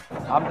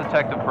I'm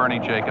Detective Bernie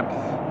Jacobs.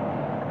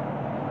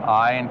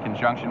 I, in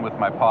conjunction with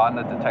my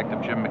partner,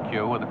 Detective Jim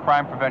McHugh, are the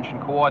crime prevention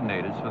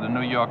coordinators for the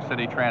New York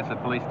City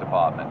Transit Police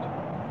Department.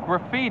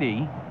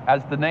 Graffiti,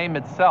 as the name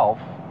itself,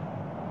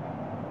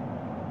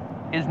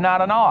 is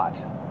not an art.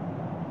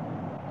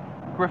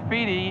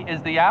 Graffiti is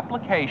the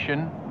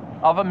application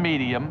of a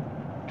medium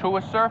to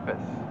a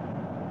surface.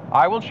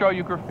 I will show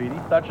you graffiti,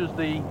 such as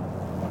the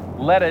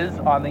letters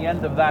on the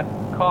end of that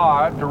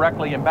car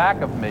directly in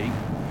back of me.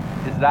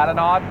 Is that an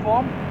art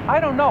form? I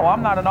don't know.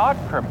 I'm not an art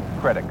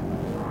critic.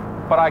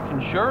 But I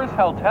can sure as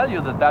hell tell you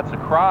that that's a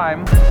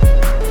crime.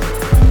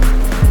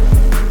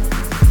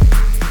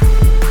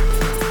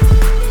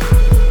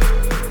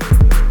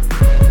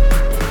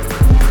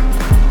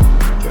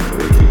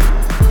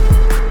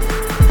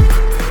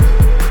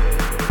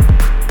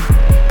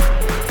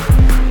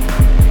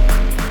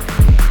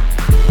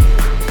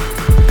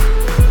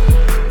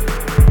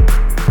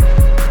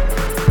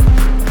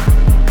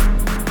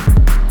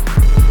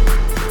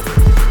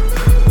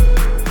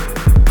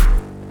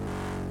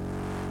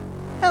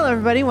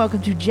 Everybody,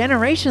 welcome to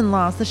Generation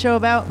Lost, the show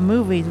about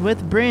movies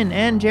with Bryn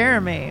and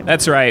Jeremy.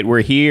 That's right.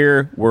 We're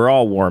here. We're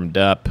all warmed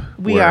up.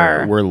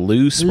 We're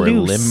loose. We're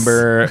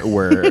limber.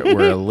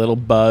 We're a little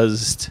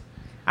buzzed.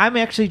 I'm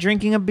actually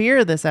drinking a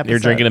beer this episode. You're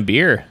drinking a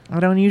beer. I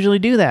don't usually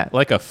do that.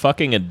 Like a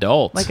fucking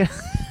adult.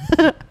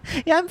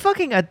 Yeah, I'm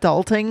fucking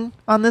adulting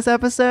on this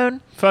episode.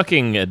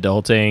 Fucking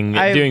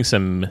adulting. Doing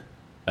some...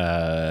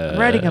 I'm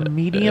writing a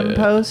Medium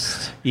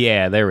post.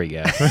 Yeah, there we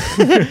go.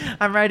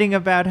 I'm writing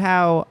about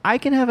how I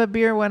can have a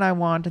beer when I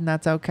want, and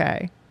that's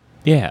okay.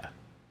 Yeah.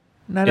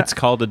 It's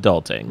called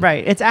adulting.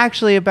 Right. It's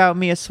actually about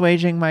me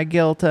assuaging my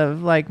guilt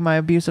of, like, my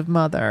abusive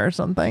mother or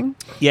something.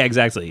 Yeah,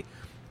 exactly.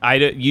 I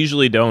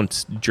usually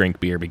don't drink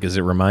beer because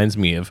it reminds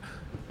me of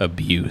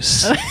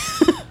abuse.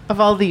 Of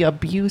all the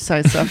abuse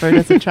I suffered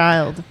as a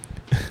child.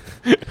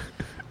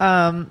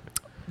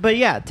 But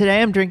yeah,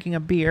 today I'm drinking a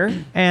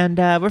beer, and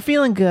we're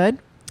feeling good.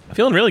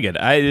 Feeling really good.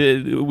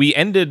 We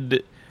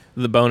ended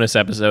the bonus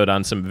episode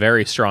on some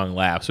very strong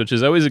laughs, which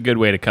is always a good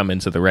way to come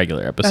into the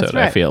regular episode. That's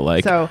right. I feel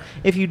like. So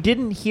if you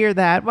didn't hear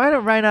that, why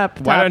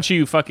don't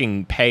you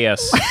fucking pay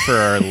us for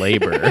our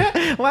labor?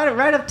 Why don't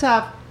right up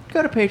top,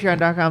 go to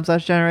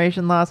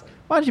patreon.com/generationlost.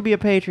 Why don't you be a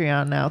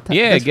Patreon now?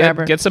 Yeah,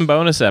 get some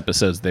bonus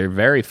episodes. They're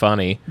very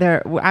funny.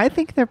 I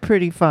think they're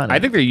pretty funny. I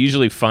think they're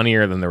usually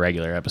funnier than the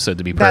regular episode,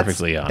 to be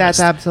perfectly honest. That's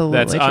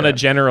absolutely on a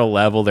general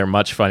level, they're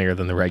much funnier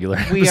than the regular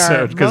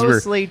episode. We are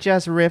mostly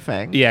just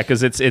riffing. Yeah,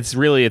 because it's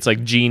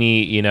like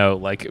Genie,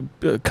 like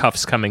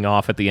cuffs coming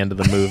off at the end of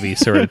the movie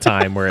sort of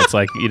time, where it's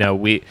like,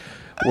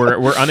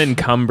 we're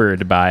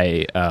unencumbered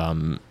by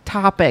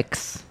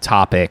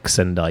topics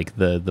and like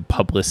the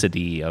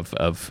publicity of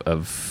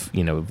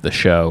the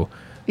show.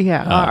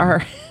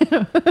 Yeah,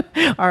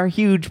 our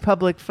huge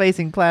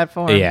public-facing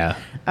platform. Yeah,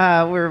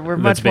 we're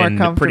much more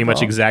comfortable. Pretty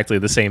much exactly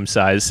the same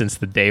size since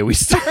the day we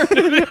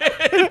started.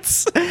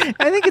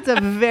 I think it's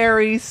a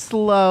very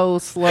slow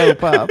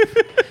slope up.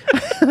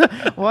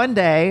 One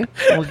day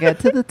we'll get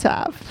to the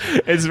top.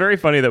 It's very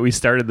funny that we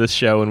started this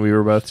show and we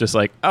were both just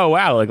like, oh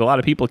wow, like a lot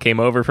of people came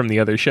over from the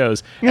other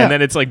shows, and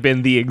then it's like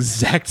been the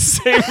exact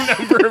same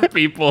number of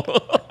people.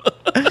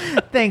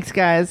 Thanks,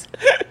 guys.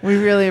 We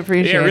really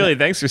appreciate it. Yeah, really,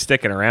 thanks for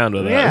sticking around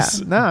with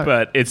us. No.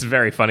 But it's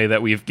very funny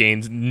that we've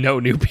gained no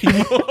new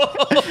people.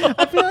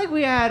 I feel like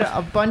we had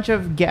a bunch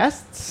of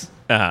guests,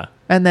 and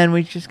then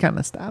we just kind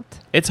of stopped.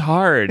 It's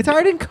hard. It's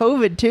hard in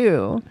COVID,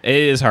 too. It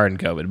is hard in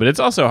COVID, but it's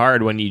also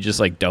hard when you just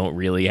like don't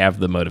really have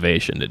the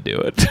motivation to do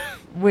it.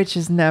 Which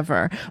is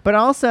never. But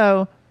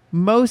also,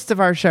 most of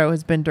our show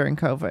has been during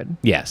COVID.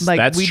 Yes,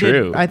 that's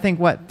true. Did, I think,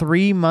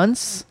 3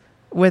 months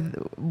with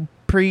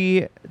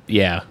pre...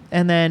 Yeah.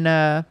 And then,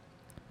 and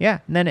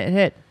then it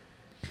hit.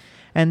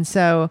 And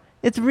so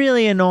it's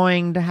really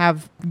annoying to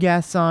have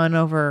guests on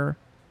over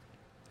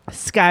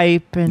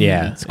Skype and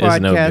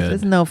Squadcast.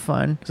 It's no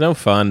fun. It's no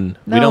fun.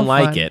 We don't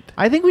like it.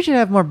 I think we should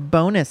have more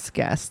bonus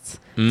guests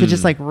to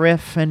just like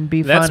riff and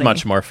be funny. That's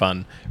much more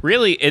fun.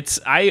 Really,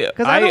 because I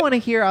don't want to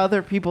hear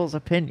other people's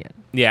opinion.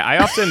 Yeah, I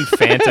often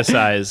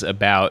fantasize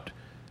about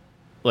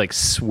like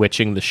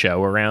switching the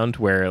show around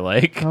where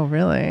like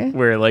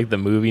the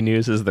movie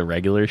news is the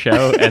regular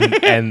show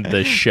and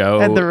the show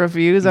and the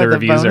reviews are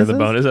the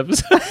bonus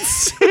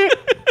episodes.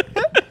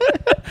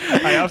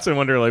 I often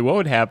wonder like what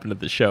would happen to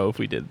the show if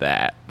we did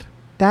that.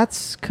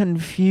 That's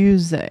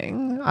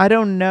confusing. I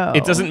don't know.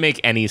 It doesn't make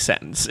any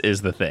sense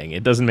is the thing.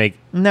 It doesn't make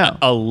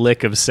a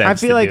lick of sense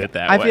to do it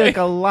that way. I feel like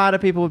a lot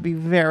of people would be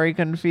very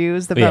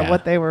confused about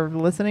what they were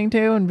listening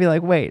to and be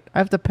like, wait, I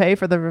have to pay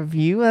for the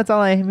review? That's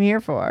all I'm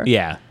here for.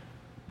 Yeah.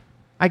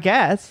 I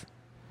guess.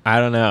 I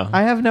don't know.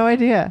 I have no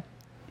idea.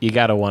 You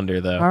gotta wonder,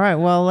 though. All right.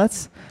 Well,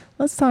 let's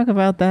talk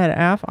about that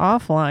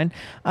offline.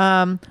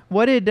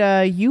 What did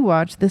you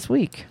watch this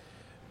week?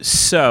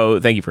 So,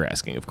 thank you for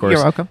asking. Of course,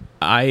 you're welcome.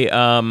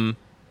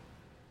 I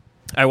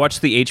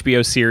watched the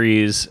HBO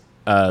series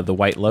The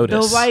White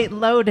Lotus. The White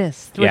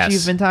Lotus, which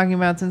you've been talking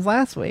about since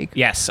last week.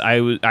 Yes,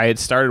 I had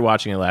started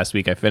watching it last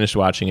week. I finished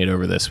watching it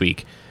over this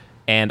week,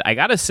 and I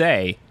gotta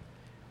say,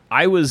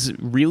 I was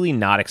really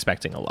not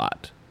expecting a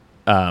lot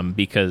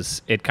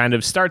because it kind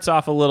of starts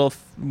off a little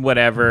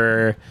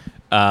whatever.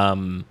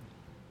 And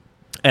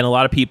a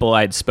lot of people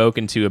I'd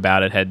spoken to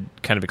about it had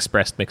kind of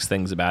expressed mixed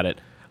things about it.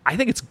 I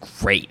think it's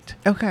great.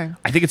 Okay.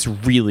 I think it's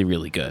really,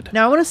 really good.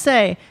 Now, I want to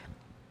say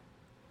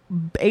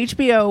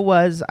HBO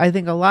was, I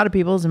think a lot of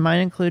people's, and mine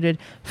included,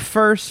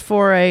 first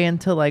foray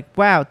into like,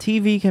 wow,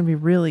 TV can be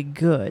really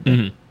good.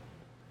 Mm-hmm.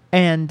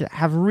 And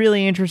have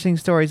really interesting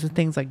stories with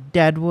things like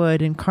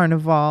Deadwood and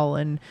Carnival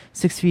and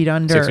 6 Feet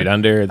Under. 6 Feet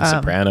Under, The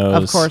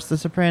Sopranos. Of course, The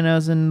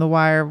Sopranos and The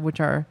Wire, which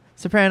are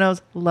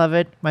Sopranos. Love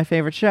it. My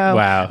favorite show.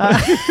 Wow.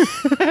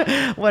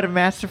 What a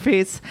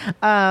masterpiece.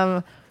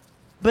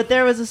 But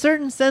there was a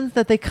certain sense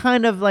that they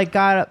kind of like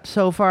got up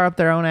so far up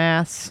their own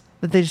ass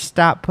that they just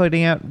stopped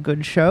putting out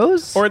good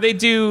shows. Or they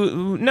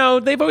do. No,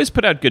 they've always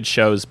put out good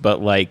shows,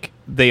 but like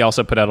they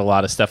also put out a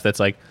lot of stuff that's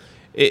like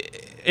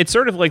it's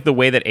sort of like the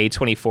way that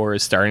A24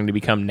 is starting to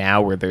become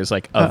now, where there's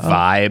like a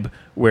vibe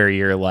where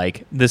you're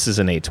like, this is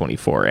an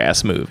A24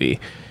 ass movie.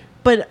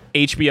 But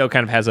HBO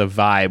kind of has a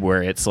vibe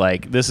where it's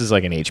like, this is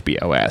like an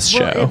HBO ass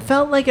show. It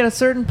felt like at a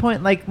certain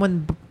point, like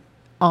when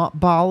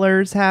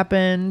Ballers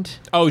happened.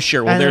 Oh,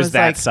 sure. Well, there's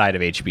that like, side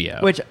of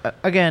HBO. Which,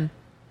 again,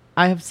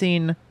 I have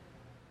seen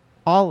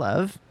all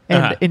of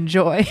and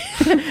enjoy.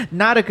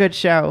 Not a good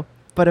show,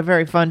 but a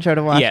very fun show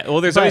to watch. Yeah,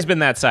 well, there's always been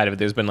that side of it.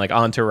 There's been like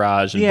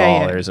Entourage and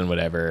Ballers and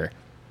whatever.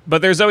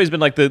 But there's always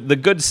been like the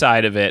good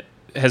side of it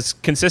has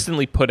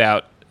consistently put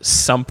out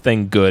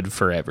something good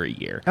for every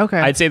year. Okay.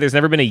 I'd say there's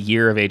never been a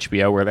year of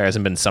HBO where there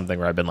hasn't been something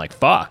where I've been like,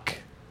 fuck,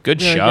 good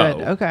really show.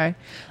 Good. Okay.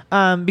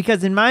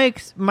 Because in my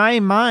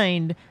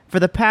mind, for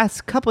the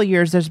past couple of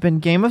years, there's been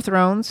Game of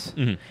Thrones,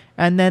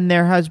 and then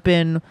there has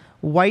been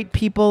White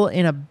People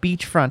in a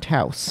Beachfront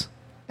House.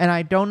 And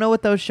I don't know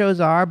what those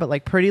shows are, but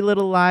like Pretty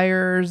Little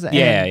Liars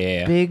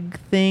and Big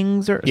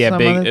Things or some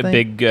other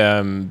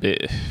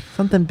thing.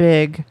 Something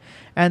big.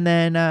 And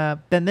then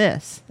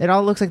this. It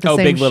all looks like the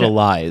same Big Little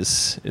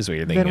Lies is what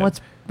you're thinking then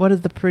what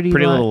is the Pretty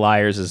Little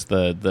Liars is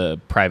the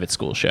private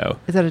school show.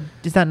 Is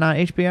that not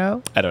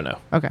HBO? I don't know.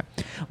 Okay.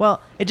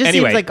 Well, it just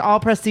seems like all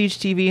prestige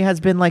TV has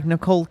been like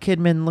Nicole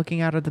Kidman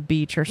looking out at the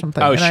beach or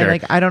something. Oh, sure.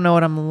 I don't know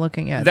what I'm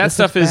looking at. That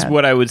stuff is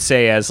what I would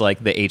say as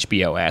like the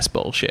HBO ass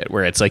bullshit,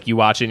 where it's like you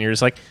watch it and you're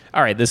just like,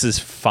 all right, this is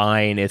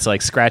fine. It's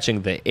like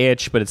scratching the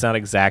itch, but it's not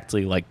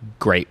exactly like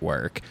great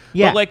work.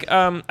 Yeah. But like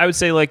I would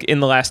say like in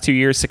the last 2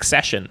 years,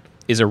 Succession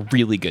is a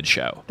really good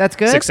show. That's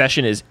good.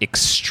 Succession is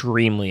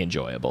extremely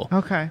enjoyable.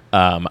 Okay.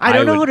 I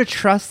don't know who to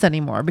trust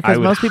anymore because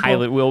most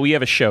people. Well, we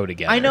have a show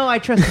together. I know. I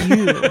trust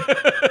you.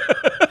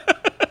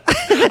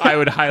 I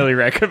would highly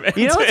recommend.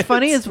 You know what's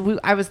funny is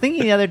I was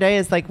thinking the other day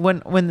is like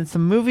when it's a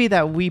movie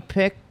that we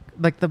pick,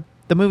 like the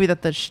movie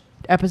that the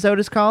episode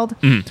is called,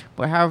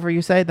 or however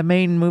you say, the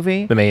main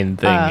movie, the main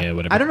thing,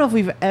 whatever. I don't know if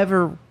we've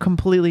ever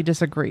completely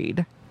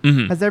disagreed.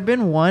 Has there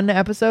been one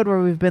episode where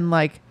we've been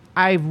like,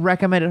 I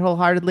recommend it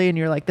wholeheartedly, and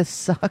you're like, this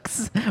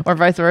sucks, or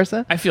vice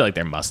versa? I feel like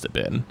there must have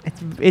been.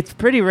 It's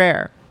pretty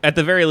rare. At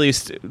the very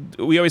least,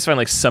 we always find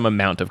like some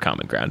amount of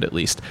common ground, at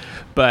least.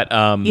 But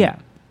yeah.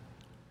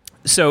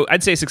 So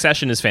I'd say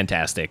Succession is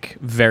fantastic,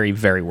 very,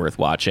 very worth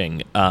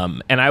watching.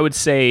 And I would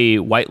say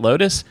White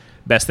Lotus,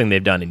 best thing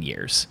they've done in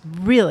years.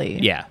 Really?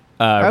 Yeah.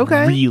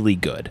 Okay. Really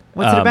good.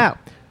 What's it about?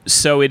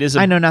 So it is.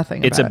 I know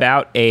nothing. It's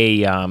about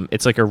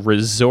it's like a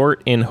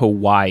resort in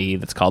Hawaii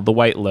that's called the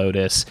White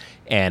Lotus,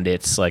 and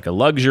it's like a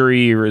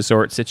luxury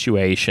resort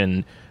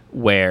situation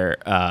where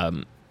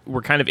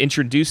we're kind of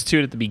introduced to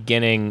it at the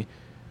beginning.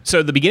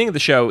 So the beginning of the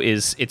show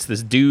it's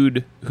this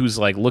dude who's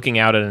like looking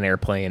out at an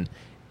airplane,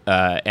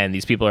 and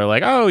these people are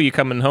like, "Oh, you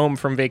coming home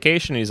from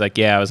vacation?" And he's like,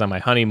 "Yeah, I was on my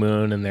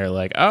honeymoon." And they're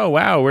like, "Oh,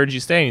 wow, where'd you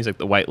stay?" And he's like,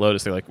 "The White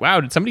Lotus." They're like,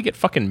 "Wow, did somebody get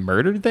fucking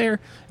murdered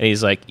there?" And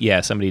he's like, "Yeah,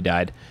 somebody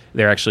died.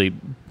 They're actually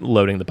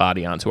loading the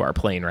body onto our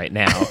plane right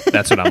now.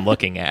 That's what I'm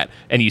looking at."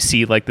 And you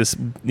see like this,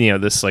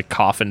 this like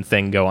coffin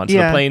thing go onto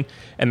the plane,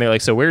 and they're like,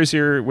 "So where's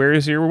your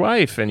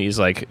wife?" And he's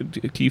like,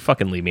 "Can you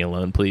fucking leave me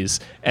alone, please?"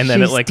 And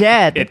then She's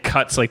dead. It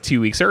cuts like 2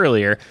 weeks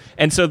earlier,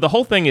 and so the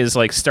whole thing is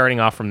like starting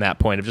off from that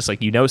point of just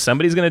like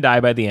somebody's gonna die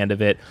by the end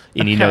of it,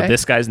 and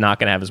this guy's not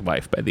gonna have his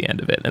wife by the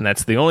end of it, and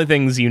that's the only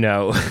things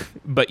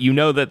but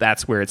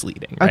that's where it's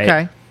leading, right?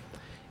 Okay.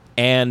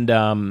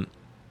 And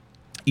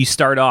you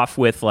start off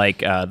with like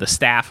the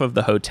staff of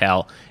the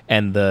hotel,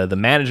 and the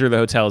manager of the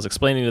hotel is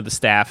explaining to the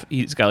staff.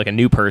 He's got like a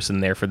new person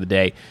there for the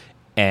day,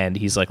 and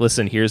he's like,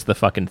 "Listen, here's the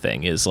fucking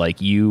thing: is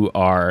like you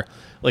are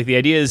like the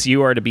idea is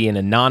you are to be an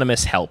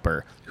anonymous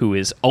helper who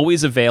is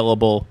always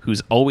available,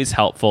 who's always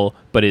helpful,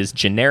 but is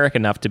generic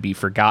enough to be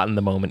forgotten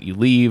the moment you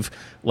leave.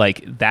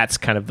 Like that's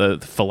kind of the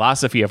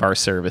philosophy of our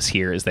service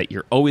here: is that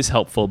you're always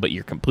helpful, but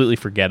you're completely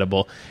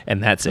forgettable,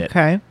 and that's it."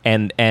 Okay.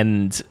 And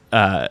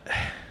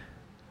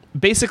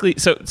basically,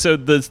 so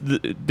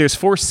there's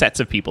 4 sets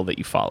of people that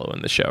you follow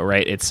in the show,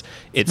 right? It's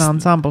an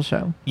ensemble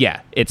show. Yeah,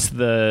 it's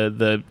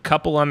the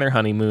couple on their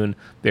honeymoon.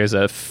 There's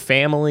a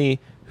family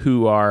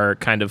who are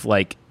kind of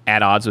like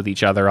at odds with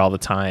each other all the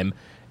time,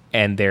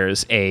 and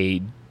there's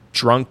a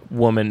drunk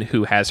woman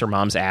who has her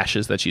mom's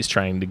ashes that she's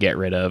trying to get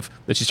rid of,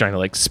 that she's trying to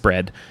like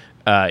spread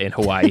in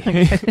Hawaii.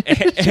 Trying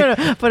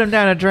to put him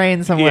down a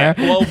drain somewhere.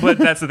 Yeah, well, but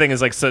that's the thing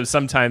is like, so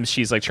sometimes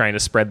she's like trying to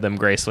spread them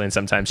gracefully, and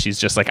sometimes she's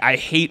just like, I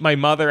hate my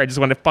mother. I just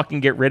want to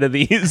fucking get rid of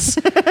these.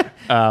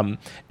 And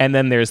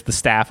then there's the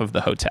staff of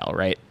the hotel,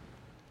 right?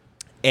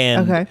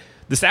 And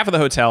the staff of the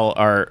hotel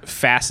are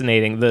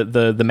fascinating.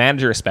 The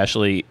manager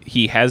especially,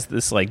 he has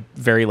this like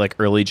very like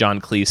early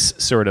John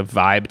Cleese sort of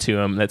vibe to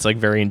him that's like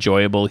very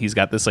enjoyable. He's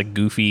got this like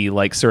goofy,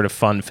 like sort of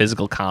fun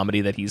physical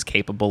comedy that he's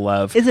capable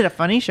of. Is it a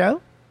funny show?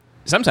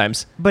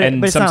 Sometimes, but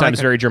it's sometimes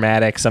like very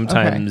dramatic.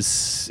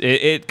 Sometimes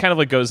it kind of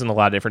like goes in a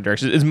lot of different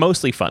directions. It's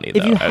mostly funny, though.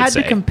 If you had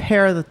to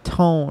compare the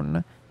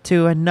tone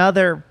to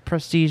another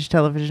prestige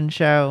television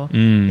show,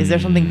 is there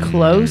something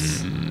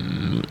close?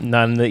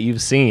 None that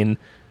you've seen.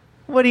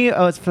 What do you?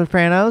 Oh, it's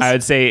Sopranos. I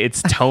would say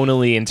it's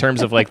tonally, in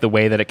terms of like the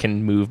way that it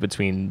can move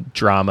between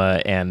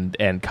drama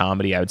and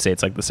comedy. I would say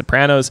it's like The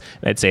Sopranos,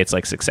 and I'd say it's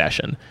like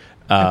Succession.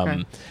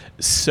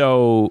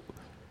 So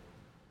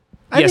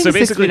I think so 6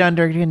 basically, Feet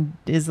Under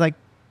is like.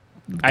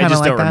 I just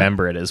like don't that.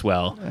 remember it as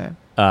well.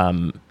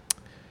 Okay.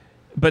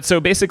 But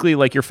so basically,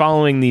 like, you're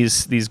following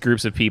these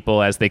groups of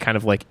people as they kind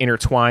of like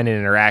intertwine and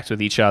interact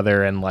with each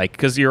other, and like,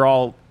 because you're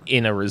all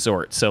in a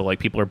resort, so like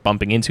people are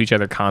bumping into each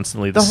other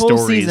constantly. The whole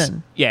stories,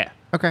 season. yeah.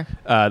 Okay.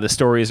 The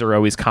stories are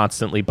always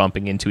constantly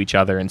bumping into each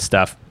other and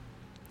stuff.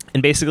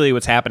 And basically,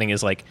 what's happening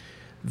is like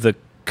the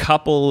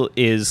couple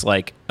is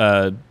like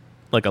a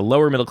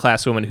lower middle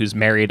class woman who's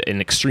married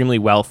an extremely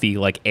wealthy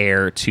like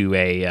heir to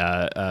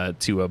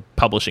a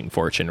publishing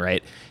fortune,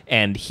 right?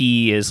 And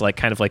he is like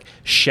kind of like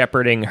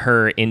shepherding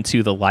her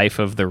into the life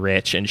of the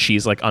rich, and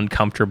she's like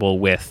uncomfortable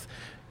with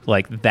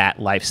like that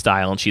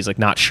lifestyle, and she's like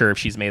not sure if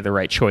she's made the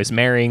right choice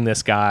marrying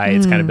this guy.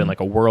 It's kind of been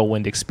like a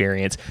whirlwind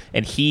experience,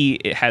 and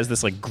he has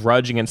this like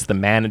grudge against the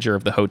manager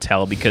of the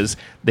hotel because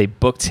they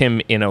booked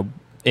him in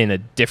a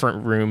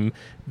different room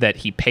that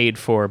he paid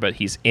for, but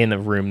he's in a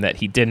room that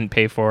he didn't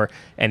pay for,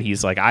 and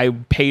he's like, I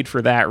paid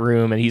for that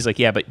room, and he's like,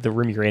 yeah, but the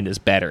room you're in is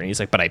better, and he's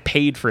like, but I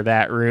paid for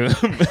that room.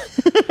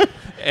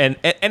 And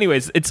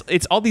anyways,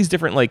 it's all these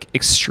different like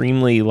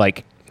extremely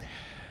like,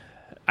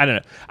 I don't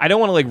know, I don't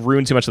want to like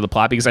ruin too much of the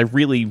plot because I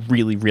really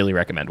really really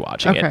recommend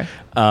watching it.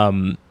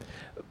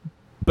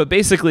 But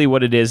basically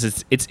what it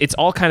is it's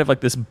all kind of like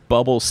this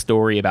bubble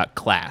story about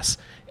class.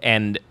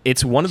 And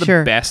it's one of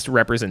the best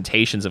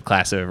representations of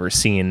class I've ever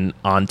seen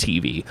on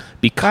TV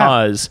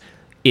because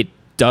it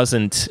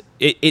doesn't.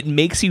 It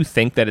makes you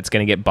think that it's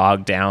going to get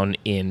bogged down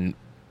in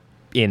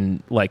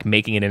like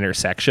making it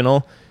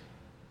intersectional,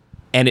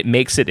 and it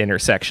makes it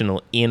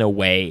intersectional in a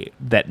way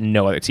that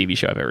no other TV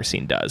show I've ever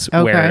seen does.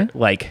 Okay. Where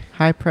like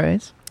high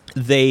praise.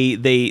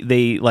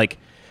 They like.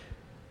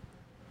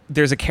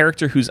 There's a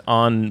character who's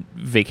on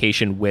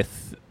vacation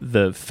with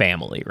the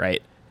family,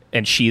 right?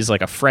 And she's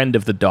like a friend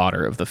of the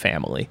daughter of the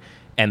family,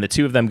 and the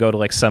two of them go to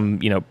like some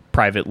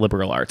private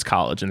liberal arts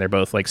college, and they're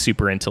both like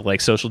super into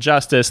like social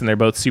justice, and they're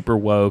both super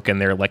woke,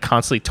 and they're like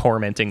constantly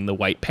tormenting the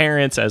white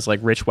parents as like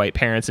rich white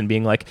parents and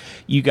being like,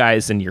 you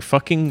guys and your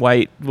fucking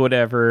white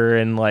whatever,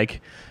 and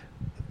like,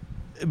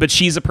 but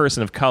she's a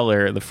person of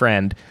color, the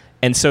friend.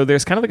 And so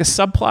there's kind of like a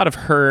subplot of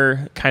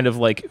her kind of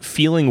like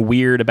feeling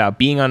weird about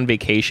being on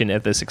vacation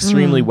at this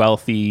extremely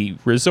wealthy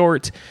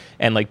resort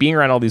and like being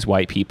around all these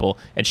white people.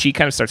 And she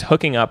kind of starts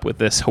hooking up with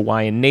this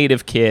Hawaiian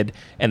native kid,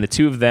 and the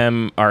two of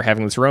them are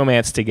having this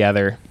romance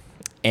together.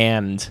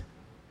 And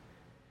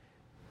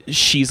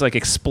she's like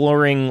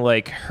exploring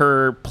like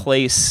her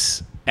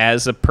place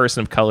as a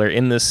person of color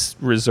in this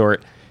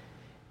resort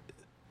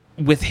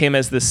with him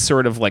as this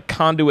sort of like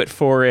conduit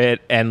for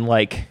it. And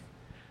like,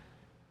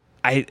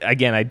 I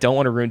don't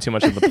want to ruin too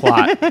much of the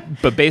plot,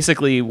 but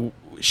basically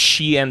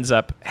she ends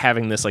up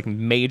having this like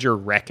major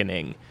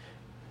reckoning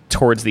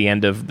towards the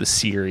end of the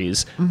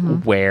series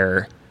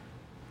where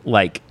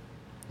like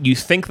you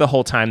think the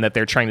whole time that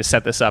they're trying to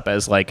set this up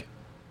as like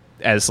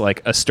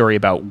a story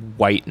about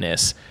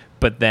whiteness,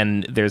 but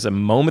then there's a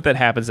moment that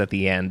happens at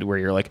the end where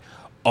you're like,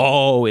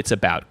 oh, it's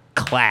about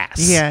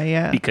class.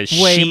 Yeah. Because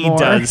Way she more.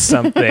 does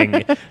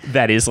something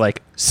that is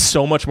like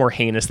so much more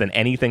heinous than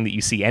anything that you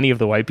see any of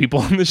the white people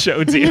on the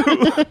show do.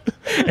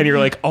 And you're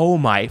like, oh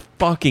my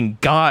fucking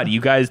God,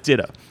 you guys did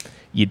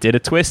a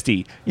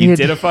twisty. You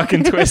did a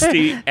fucking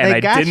twisty, and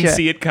I didn't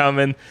see it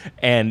coming.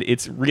 And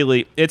it's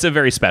a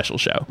very special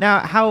show. Now,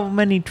 how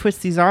many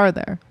twisties are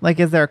there?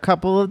 Like, is there a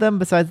couple of them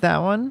besides that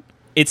one?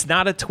 It's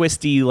not a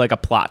twisty like a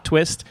plot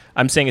twist.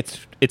 I'm saying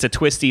it's a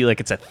twisty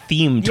like it's a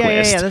theme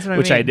twist, that's what I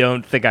which mean. I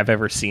don't think I've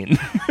ever seen.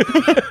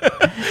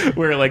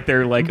 Where like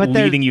they're like But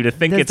leading you to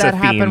think it's a theme.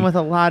 Does that happen with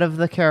a lot of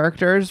the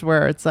characters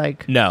where it's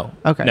like No.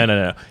 Okay.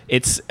 No.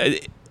 It's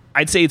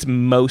I'd say it's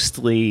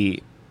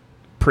mostly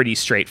pretty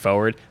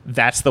straightforward.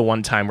 That's the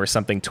one time where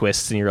something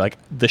twists and you're like,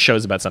 the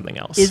show's about something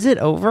else. Is it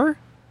over?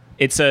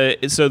 So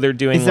they're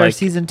doing Is there like a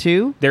season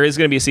 2? There is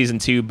going to be a season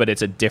 2, but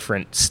it's a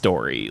different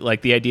story.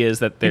 Like the idea is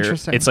that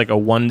Interesting. it's like a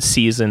one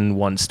season,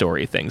 one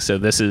story thing. So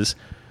this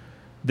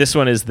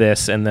one is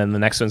this, and then the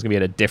next one's going to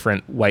be at a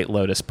different White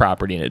Lotus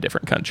property in a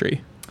different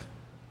country.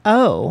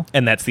 Oh.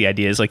 And that's the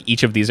idea, is like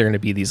each of these are going to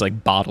be these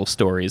like bottle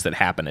stories that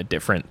happen at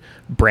different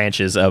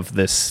branches of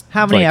this.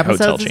 How many like,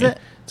 hotel episodes is chain. it?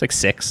 It's like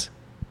 6.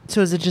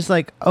 So is it just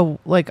like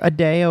a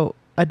day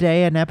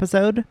an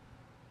episode?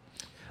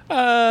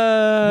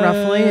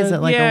 Roughly, is it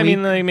like yeah, a week? I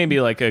mean, like maybe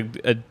like a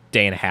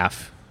day and a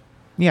half.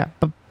 Yeah,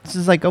 but this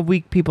is like a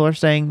week people are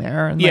staying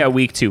there. And Yeah, a like,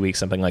 week, 2 weeks,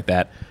 something like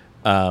that.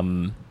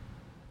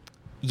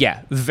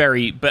 Yeah,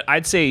 but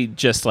I'd say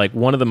just like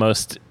one of the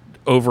most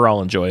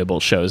overall enjoyable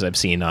shows I've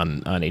seen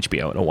on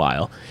HBO in a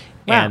while.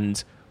 Wow.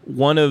 And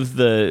one of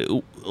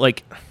the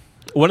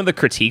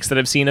critiques that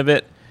I've seen of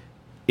it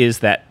is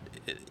that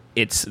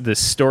it's this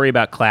story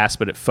about class,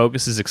 but it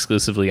focuses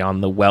exclusively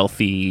on the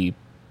wealthy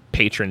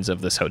patrons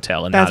of this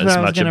hotel and That's not what as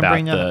I was much gonna about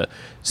bring the up.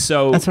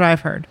 so that's what I've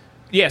heard.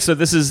 yeah, so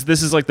this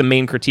is like the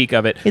main critique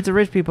of it. It's a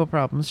rich people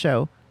problems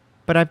show,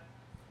 but I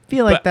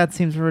feel like But- that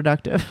seems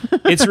reductive.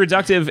 It's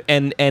reductive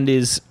and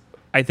is,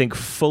 I think,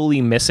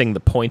 fully missing the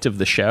point of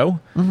the show,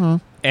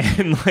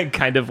 and like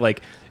kind of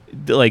like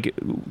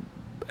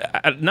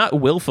not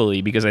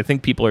willfully, because I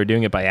think people are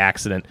doing it by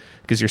accident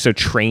because you're so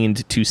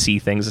trained to see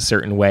things a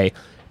certain way,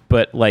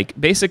 but like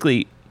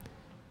basically,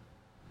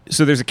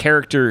 so there's a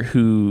character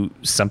who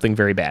something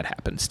very bad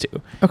happens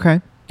to, Okay.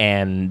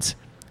 and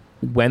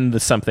when the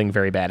something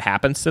very bad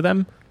happens to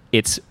them,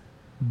 it's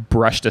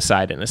brushed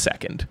aside in a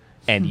second,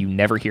 and you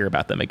never hear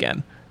about them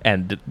again,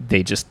 and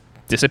they just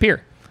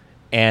disappear,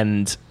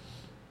 and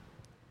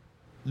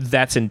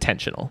that's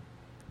intentional.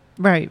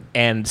 Right.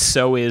 And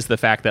so is the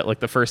fact that like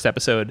the first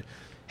episode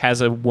has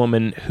a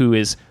woman who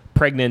is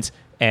pregnant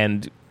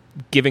and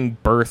giving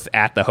birth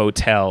at the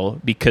hotel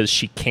because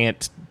she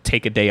can't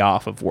take a day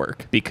off of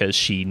work because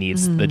she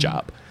needs the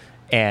job,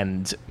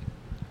 and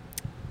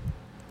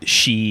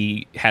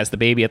she has the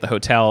baby at the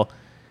hotel,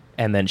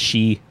 and then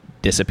she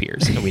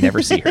disappears and we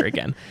never see her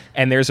again.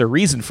 And there's a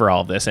reason for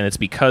all this, and it's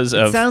because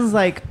It of sounds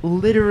like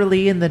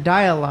literally in the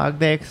dialogue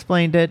they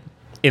explained it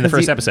in the 'cause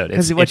first you- episode.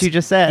 because what you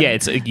just said. Yeah,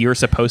 it's you're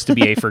supposed to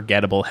be a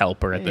forgettable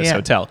helper at this Yeah.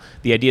 hotel.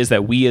 The idea is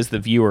that we as the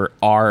viewer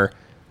are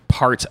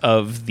part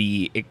of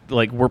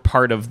we're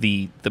part of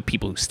the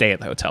people who stay at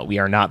the hotel. We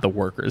are not the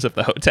workers of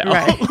the hotel.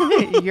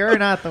 Right. You're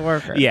not the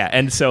worker. Yeah,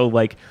 and so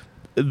like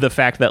the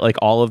fact that like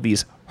all of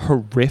these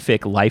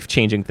horrific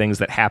life-changing things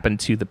that happen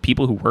to the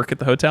people who work at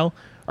the hotel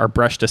are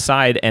brushed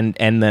aside and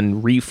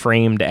then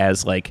reframed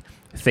as like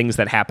things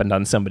that happened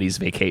on somebody's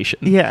vacation.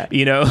 Yeah.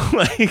 You know,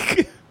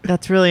 like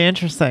That's really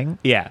interesting.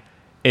 yeah.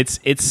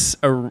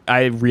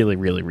 I really,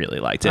 really, really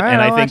liked it. All right,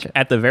 and I'll I think watch it.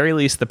 at the very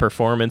least the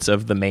performance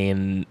of the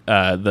main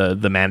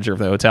the manager of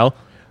the hotel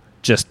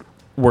just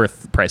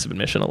worth the price of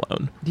admission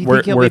alone. Do you worth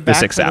think he'll worth be back the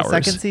 6 for hours. the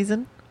second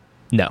season?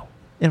 No.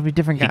 It'll be a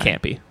different He guy.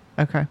 can't be.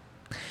 Okay.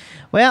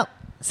 Well,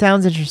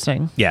 sounds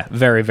interesting. Yeah,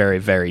 very, very,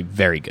 very,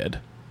 very good.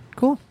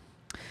 Cool.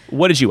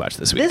 What did you watch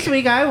this week? This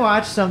week I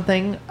watched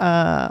something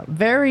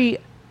very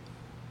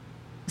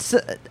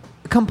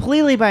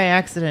completely by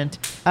accident.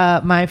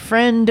 My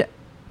friend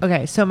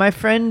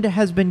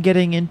has been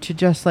getting into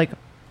just like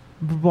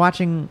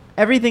watching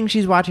everything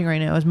she's watching right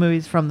now is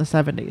movies from the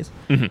 70s.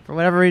 Mhm. For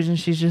whatever reason,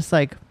 she's just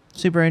like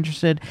super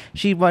interested.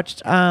 She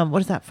watched what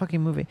is that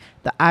fucking movie?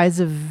 The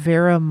Eyes of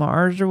Vera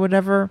Mars or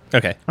whatever.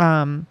 Okay.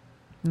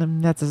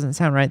 That doesn't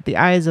sound right. The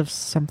Eyes of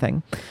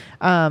something.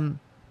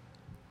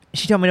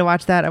 She told me to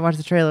watch that. I watched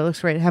the trailer. It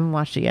looks great. I haven't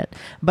watched it yet.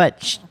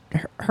 But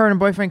her and her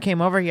boyfriend came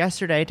over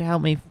yesterday to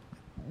help me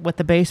with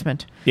the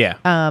basement. Yeah.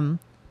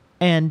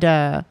 And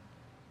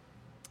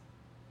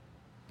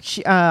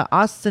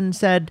Austin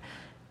said,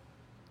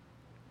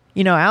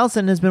 you know,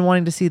 Allison has been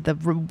wanting to see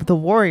the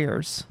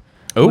Warriors,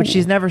 which Ooh.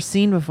 she's never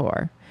seen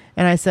before.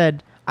 And I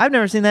said, I've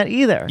never seen that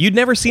either. You'd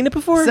never seen it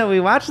before? So we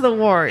watched the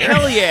Warriors.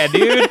 Hell yeah,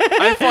 dude.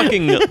 I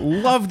fucking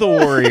love the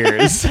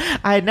Warriors.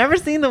 I had never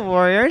seen the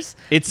Warriors.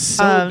 It's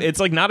it's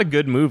like not a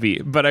good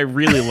movie, but I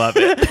really love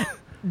it.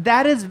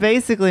 That is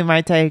basically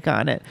my take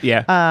on it.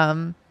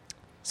 Yeah.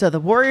 So the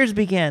Warriors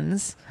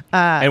begins.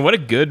 And what a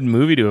good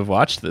movie to have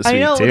watched this I week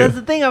know, too. that's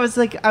the thing. I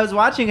was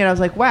watching it. I was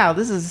like, wow,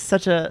 this is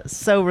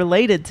so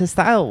related to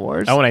Style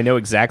Wars. Oh, and I know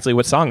exactly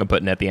what song I'm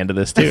putting at the end of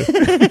this too.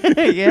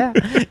 Yeah.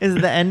 Is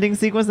it the ending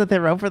sequence that they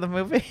wrote for the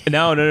movie?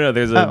 No. Oh.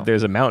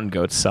 There's a Mountain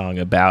Goats song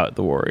about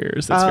the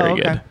Warriors. That's very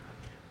good.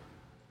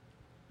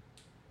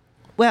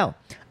 Well,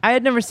 I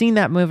had never seen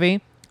that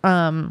movie.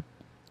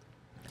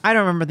 I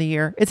don't remember the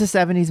year. It's a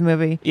 70s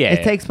movie. Yeah, It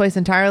yeah. takes place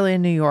entirely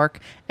in New York.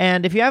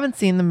 And if you haven't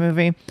seen the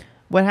movie,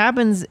 what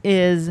happens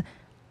is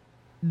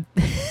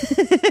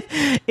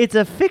it's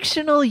a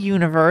fictional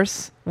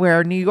universe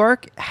where New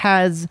York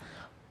has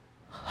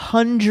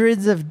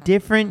hundreds of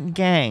different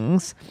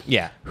gangs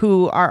Yeah.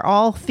 who are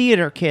all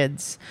theater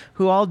kids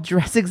who all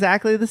dress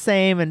exactly the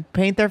same and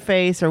paint their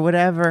face or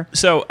whatever.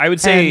 So I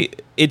would say And-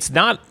 it's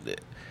not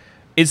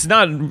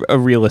a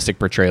realistic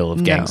portrayal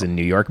of gangs No. in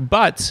New York,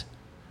 but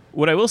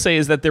what I will say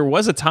is that there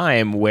was a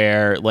time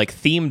where like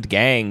themed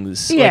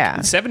gangs, Yeah.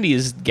 like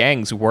 70s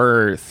gangs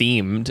were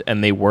themed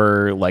and they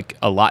were like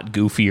a lot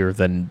goofier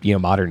than,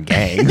 modern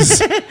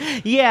gangs.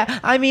 Yeah,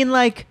 I mean,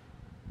 like,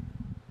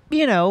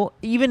 you know,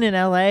 even in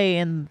LA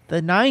in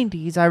the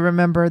 90s, I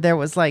remember there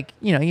was like,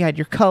 you know, you had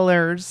your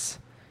colors,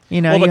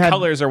 you know. Well, you the had,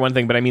 colors are one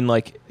thing, but I mean,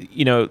 like,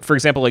 you know, for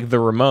example, like the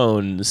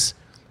Ramones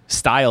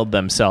styled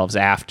themselves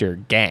after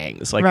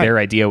gangs. Like Right. their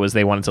idea was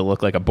they wanted to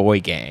look like a boy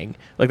gang.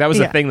 Like that was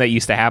the Yeah. thing that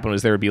used to happen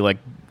was there would be like,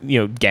 you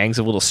know, gangs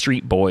of little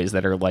street boys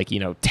that are like,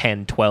 you know,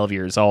 10, 12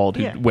 years old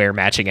who Yeah. wear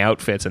matching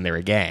outfits and they're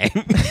a gang.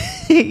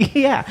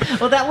 Yeah.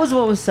 Well, that was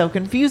what was so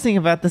confusing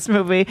about this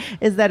movie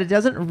is that it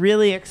doesn't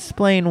really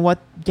explain what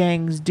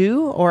gangs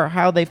do or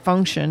how they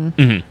function.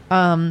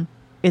 Mm-hmm.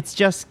 It's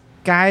just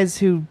guys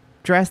who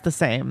dress the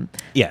same.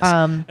 Yes.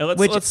 And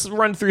Let's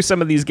run through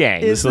some of these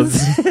gangs.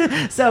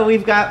 So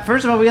we've got,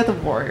 first of all, we got the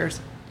Warriors.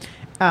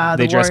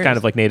 They dress kind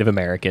of like Native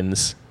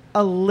Americans.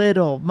 a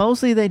little.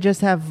 Mostly they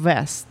just have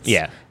vests.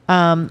 Yeah.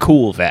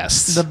 Cool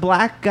vests. The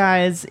black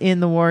guys in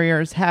the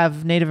Warriors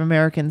have Native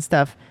American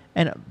stuff,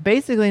 and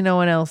basically no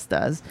one else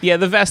does. Yeah,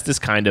 the vest is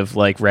kind of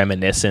like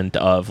reminiscent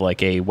of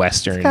like a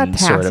Western It's got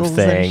sort of tassels and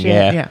thing.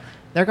 shit. Yeah.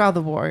 They're called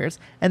the Warriors.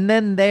 And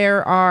then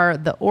there are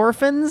the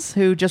orphans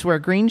who just wear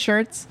green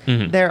shirts.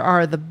 Mm-hmm. There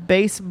are the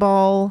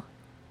baseball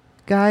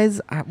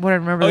guys. What I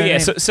remember. Oh their yeah,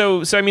 name.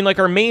 so I mean, like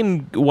our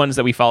main ones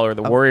that we follow are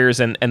the Warriors,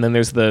 and then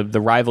there's the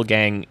rival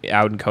gang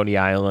out in Coney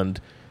Island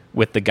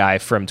with the guy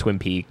from Twin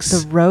Peaks,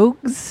 the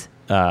Rogues.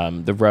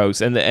 the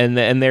Rogues, and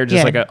they're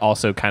just Yeah. like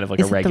also kind of like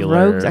Is a it the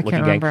regular Rogues? I looking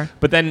can't gang. remember.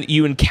 But then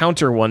you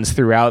encounter ones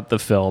throughout the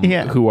film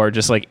Yeah. who are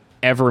just like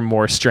ever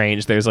more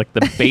strange. There's like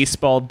the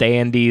baseball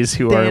dandies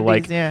who are Dandies,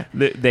 like yeah.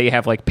 they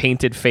have like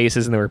painted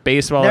faces and they wear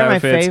baseball They're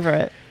outfits. my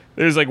favorite.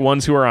 There's like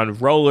ones who are on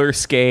roller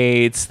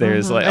skates.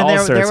 There's like and all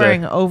they're sorts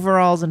wearing of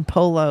overalls and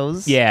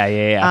polos.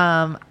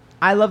 yeah.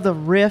 I love the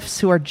Riffs,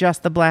 who are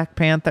just the Black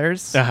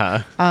Panthers. Uh-huh.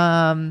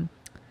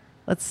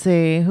 Let's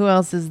see, who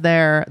else is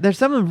there? There's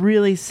some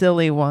really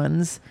silly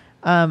ones.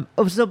 But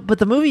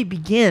the movie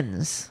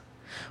begins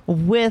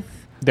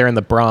with They're in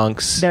the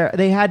Bronx.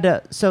 they had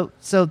to so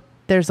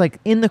there's like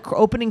in the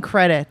opening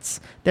credits,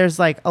 there's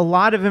like a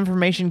lot of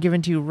information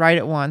given to you right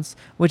at once,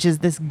 which is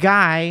this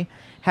guy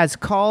has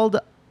called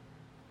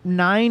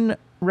 9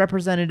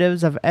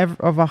 representatives of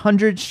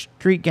 100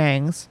 street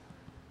gangs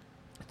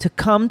to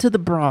come to the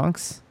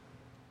Bronx,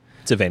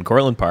 to Van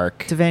Cortlandt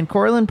Park. to Van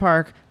Cortlandt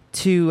Park,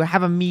 to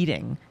have a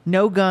meeting.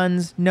 No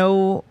guns,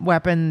 no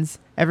weapons.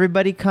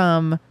 Everybody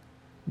come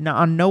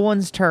on no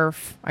one's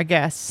turf, I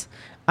guess,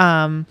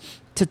 to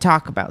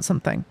talk about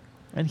something.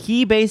 And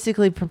he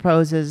basically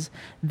proposes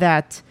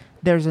that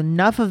there's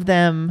enough of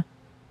them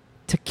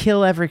to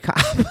kill every cop.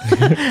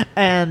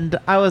 And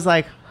I was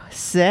like,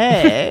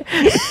 say,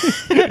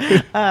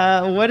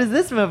 what is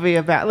this movie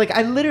about? Like,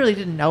 I literally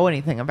didn't know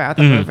anything about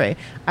the movie.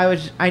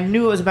 I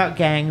knew it was about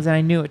gangs, and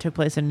I knew it took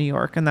place in New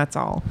York, and that's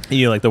all.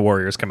 You know, like the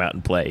Warriors come out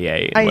and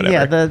play, whatever.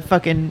 Yeah, the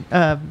fucking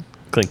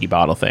Clinky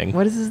bottle thing.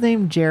 what is his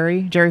name?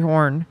 Jerry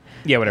Horn.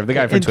 Yeah, whatever. The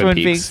guy from In Twin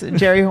Peaks.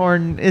 Jerry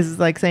Horn is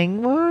like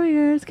saying,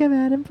 "Warriors, come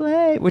out and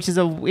play," which is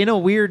in a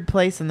weird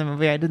place in the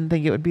movie. I didn't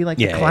think it would be like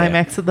Yeah, the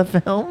climax of the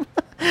film.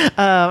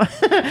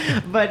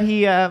 But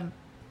he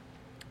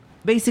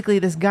basically,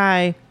 this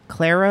guy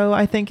Claro,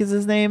 I think is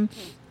his name.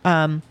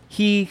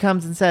 He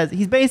comes and says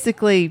he's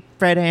basically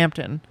Fred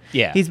Hampton.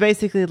 Yeah. He's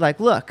basically like,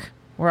 look,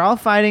 we're all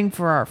fighting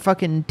for our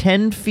fucking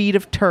 10 feet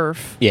of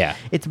turf. Yeah.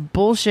 It's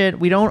bullshit.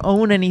 We don't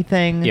own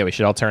anything. Yeah, we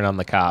should all turn on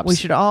the cops. We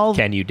should all.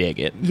 Can you dig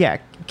it? Yeah.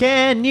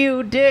 Can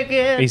you dig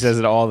it? He says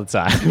it all the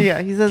time.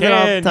 Yeah, he says it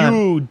all the time. Can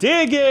you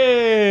dig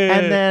it?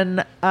 And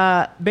then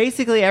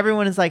basically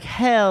everyone is like,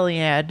 hell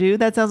yeah, dude.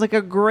 That sounds like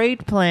a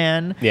great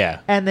plan. Yeah.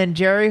 And then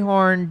Jerry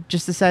Horn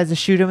just decides to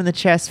shoot him in the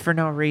chest for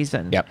no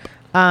reason. Yep.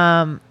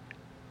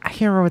 I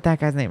can't remember what that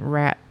guy's name.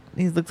 Rat.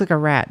 He looks like a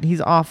rat.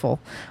 He's awful.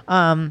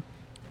 And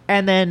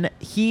then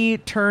he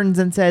turns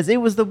and says,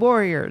 it was the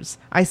Warriors.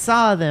 I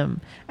saw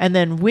them. And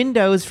then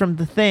Windows from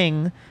The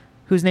Thing,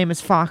 whose name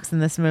is Fox in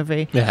this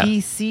movie, Yeah.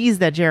 he sees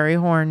that Jerry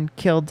Horn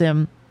killed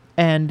him,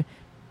 and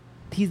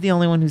he's the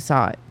only one who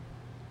saw it.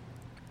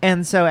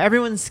 And so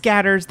everyone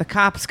scatters, the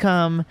cops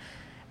come,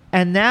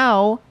 and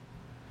now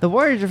the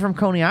Warriors are from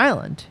Coney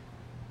Island.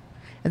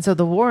 And so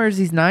the Warriors,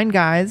 these 9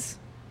 guys,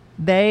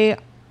 they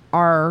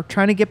are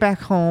trying to get back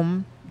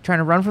home, trying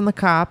to run from the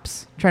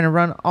cops, trying to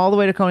run all the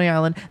way to Coney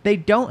Island.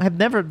 They've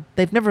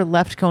never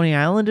left Coney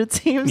Island, it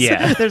seems.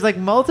 Yeah. There's like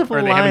multiple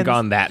Or they lines. haven't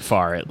gone that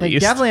far, at They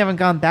least. definitely haven't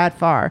gone that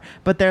far,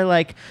 but they're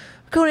like,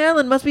 Coney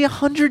Island must be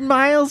 100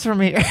 miles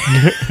from here.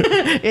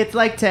 It's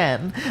like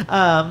 10.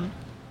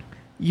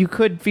 You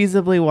could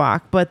feasibly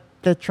walk, but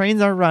the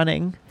trains are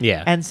running.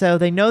 Yeah. And so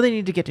they know they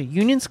need to get to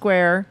Union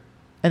Square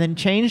and then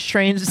change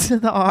trains to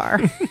the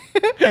R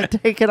and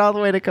take it all the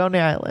way to Coney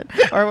Island.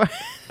 Or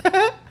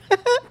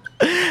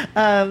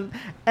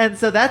and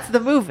so that's the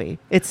movie.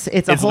 It's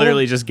It's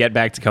literally just get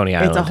back to Coney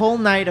Island. it's a whole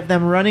night of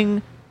them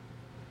running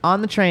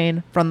on the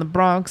train from the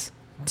Bronx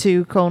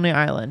to Coney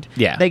Island.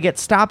 Yeah. They get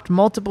stopped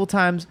multiple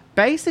times.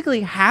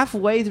 Basically,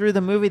 halfway through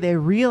the movie, they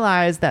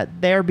realize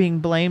that they're being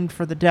blamed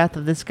for the death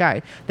of this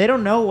guy. They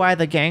don't know why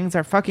the gangs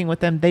are fucking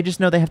with them. They just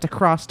know they have to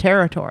cross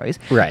territories.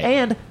 Right.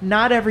 And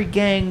not every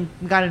gang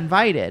got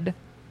invited.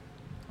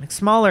 like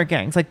smaller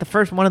gangs. Like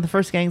one of the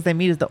first gangs they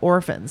meet is the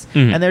Orphans,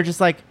 Mhm. and they're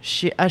just like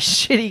a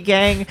shitty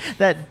gang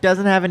that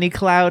doesn't have any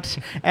clout,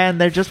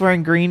 and they're just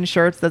wearing green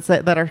shirts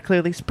that are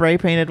clearly spray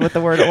painted with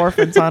the word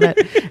Orphans on it.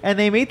 And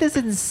they meet this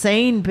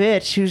insane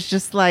bitch who's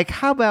just like,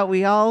 "How about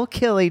we all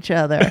kill each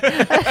other?"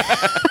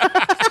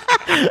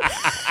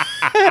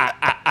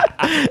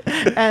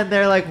 And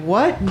they're like,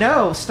 "What?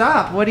 No,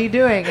 stop! What are you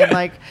doing?" And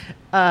like,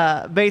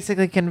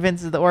 basically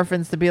convinces the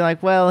Orphans to be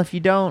like, "Well, if you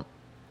don't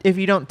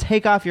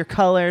take off your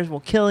colors, we'll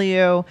kill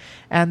you."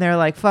 And they're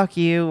like, "Fuck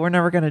you! We're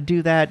never gonna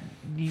do that,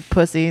 you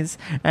pussies!"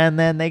 And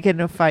then they get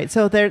in a fight.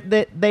 So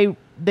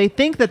they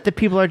think that the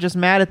people are just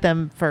mad at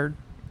them for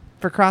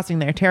crossing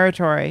their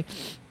territory,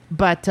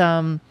 but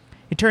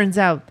it turns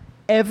out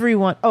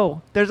everyone.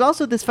 Oh, there's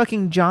also this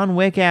fucking John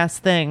Wick ass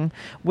thing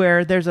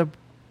where there's a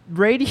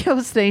radio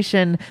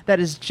station that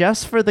is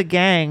just for the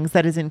gangs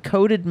that is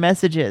encoded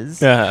messages,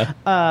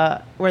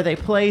 where they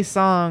play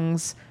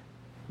songs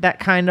that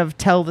kind of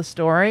tell the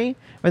story,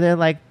 where they're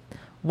like,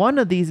 one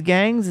of these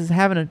gangs is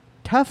having a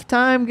tough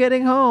time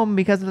getting home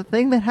because of the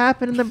thing that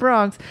happened in the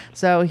Bronx,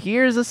 so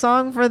here's a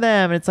song for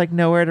them. And it's like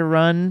Nowhere to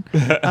Run.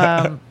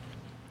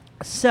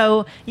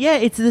 So yeah,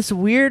 it's this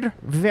weird,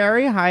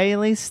 very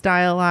highly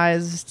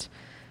stylized,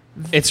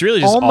 It's really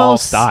just all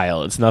almost-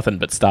 style. It's nothing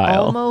but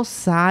style. almost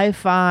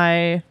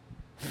sci-fi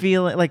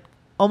feeling, like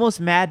almost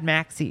Mad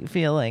Maxy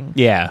feeling.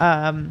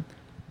 Yeah.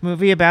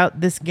 Movie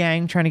about this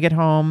gang trying to get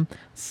home.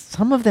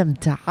 Some of them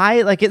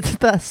die. Like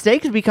the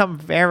stakes become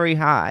very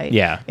high.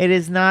 Yeah. It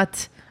is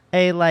not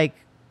a like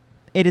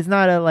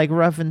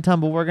rough and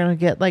tumble, we're gonna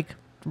get like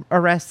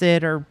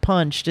arrested or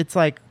punched. It's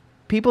like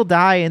people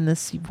die in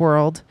this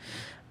world.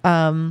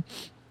 And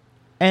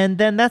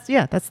then that's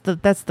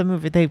the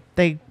movie. They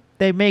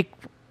make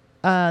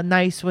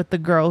nice with the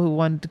girl who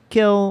wanted to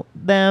kill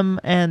them,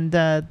 and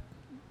the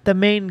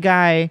main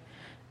guy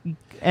And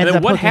ends then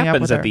up what hooking up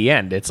happens with at her. the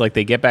end? It's like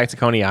they get back to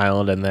Coney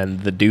Island, and then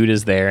the dude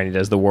is there, and he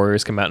does the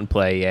Warriors come out and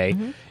play, yay.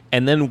 Mm-hmm.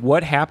 And then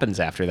what happens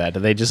after that? Do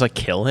they just like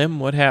kill him?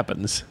 What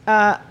happens?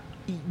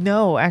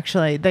 No,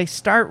 actually, they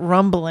start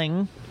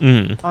rumbling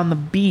on the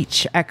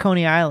beach at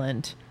Coney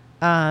Island,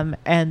 and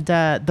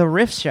the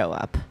Riffs show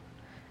up,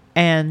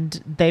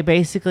 and they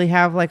basically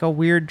have like a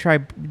weird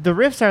tribe. The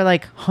Riffs are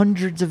like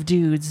hundreds of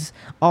dudes,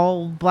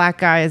 all black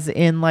guys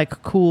in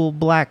like cool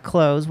black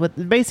clothes,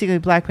 with basically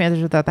Black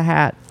Panthers without the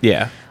hat.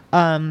 Yeah.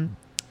 I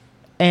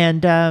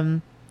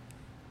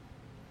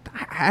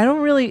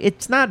don't really,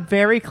 it's not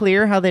very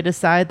clear how they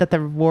decide that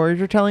the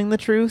Warriors are telling the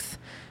truth,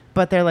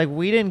 but they're like,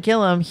 we didn't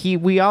kill him.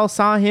 We all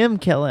saw him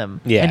kill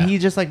him. Yeah. And he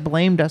just like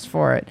blamed us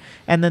for it.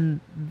 And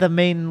then the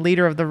main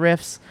leader of the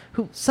Riffs,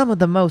 who some of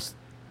the most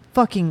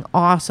fucking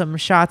awesome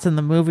shots in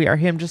the movie are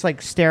him just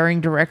like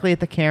staring directly at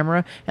the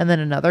camera, and then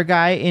another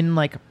guy in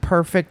like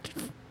perfect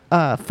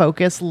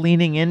focus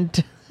leaning in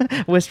to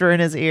whisper in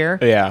his ear.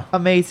 Yeah.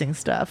 Amazing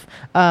stuff.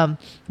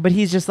 But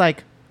he's just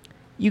like,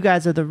 you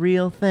guys are the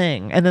real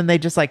thing. And then they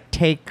just like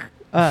take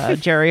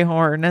Jerry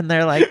Horn, and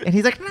they're like, and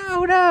he's like,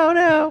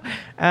 no.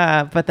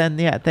 But then,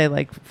 yeah, they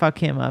like fuck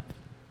him up.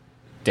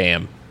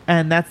 Damn.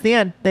 And that's the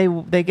end.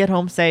 They get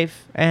home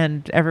safe,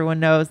 and everyone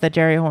knows that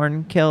Jerry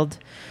Horn killed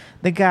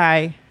the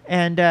guy.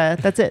 And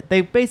that's it.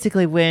 They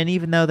basically win,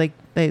 even though they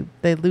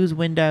lose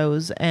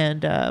Windows,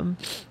 and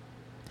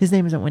his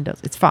name isn't Windows.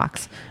 It's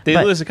Fox. They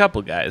But lose a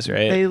couple guys,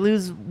 right? they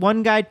lose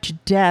one guy to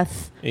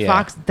death. Yeah.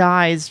 Fox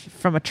dies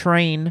from a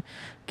train,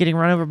 getting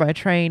run over by a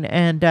train,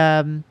 and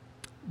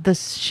the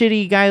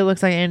shitty guy who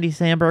looks like Andy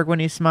Samberg when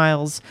he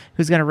smiles,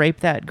 who's gonna rape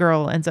that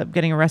girl, ends up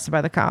getting arrested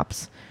by the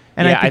cops.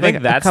 And I think like, a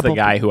that's the couple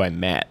guy who I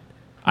met.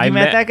 I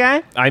met that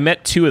guy? I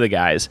met two of the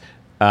guys,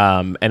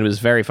 and it was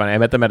very funny. I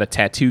met them at a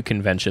tattoo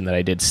convention that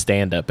I did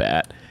stand up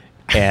at,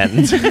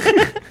 and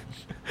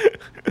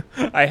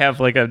I have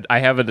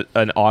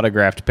an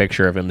autographed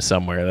picture of him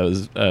somewhere. That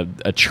was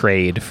a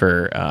trade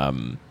for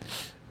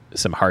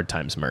some Hard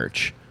Times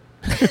merch.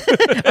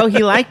 Oh,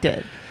 he liked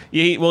it.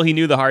 Yeah, he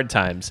knew the Hard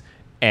Times,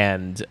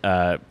 and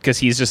because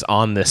he's just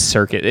on this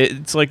circuit.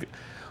 It's like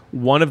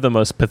one of the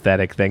most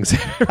pathetic things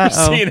I've ever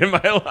seen in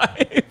my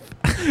life.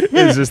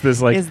 It's just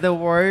this like Is the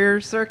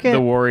Warrior circuit?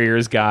 the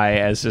Warriors guy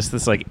as just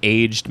this like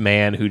aged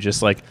man who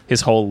just like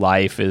his whole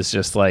life is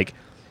just like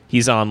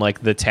he's on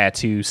like the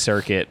tattoo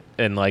circuit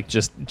and like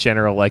just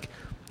general like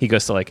he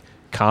goes to like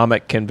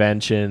comic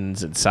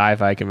conventions and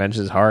sci-fi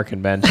conventions, horror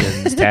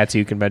conventions,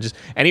 tattoo conventions,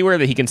 anywhere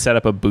that he can set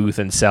up a booth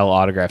and sell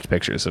autographed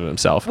pictures of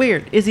himself.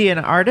 Weird. Is he an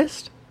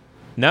artist?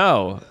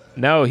 No,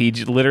 he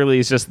literally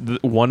is just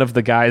one of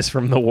the guys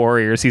from the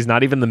Warriors. He's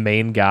not even the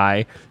main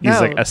guy. He's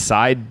No. like a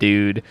side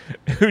dude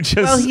who just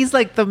Well, he's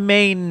like the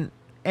main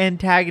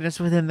antagonist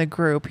within the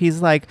group. He's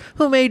like,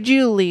 who made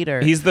you leader?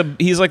 he's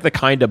like the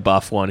kind of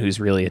buff one who's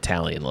really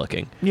Italian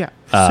looking. Yeah,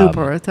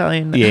 super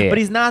Italian. yeah. But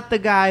he's not the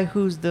guy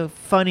who's the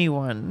funny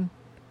one,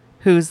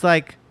 who's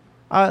like,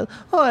 I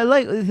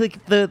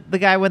like the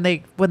guy when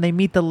they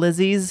meet the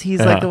Lizzies.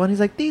 He's like the one who's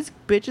like, these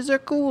bitches are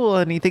cool,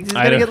 and he thinks he's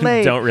I gonna get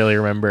laid. don't really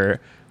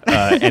remember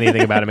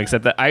anything about him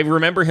except that I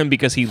remember him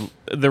because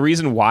the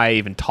reason why I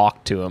even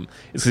talked to him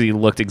is because he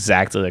looked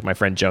exactly like my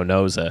friend Joe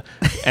Noza,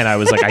 and I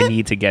was like, I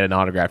need to get an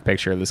autographed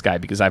picture of this guy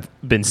because I've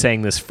been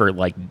saying this for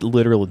like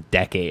literal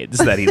decades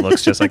that he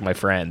looks just like my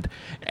friend,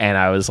 and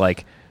I was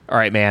like, all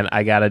right, man,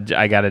 I gotta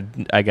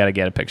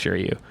get a picture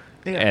of you.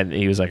 Yeah. And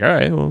he was like, all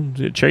right, well,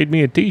 trade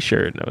me a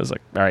t-shirt. And I was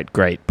like, all right,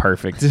 great,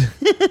 perfect.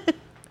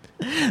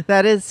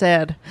 That is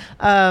sad.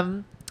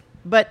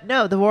 But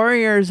no, The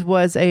Warriors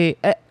was I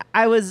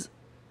was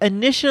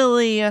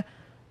initially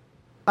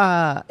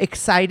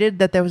excited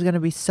that there was going to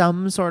be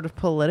some sort of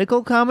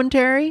political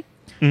commentary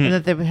and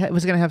that there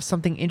was going to have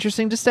something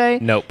interesting to say.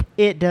 Nope.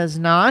 It does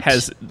not.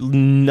 Has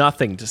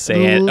nothing to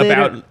say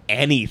about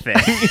anything.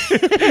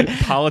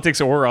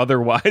 Politics or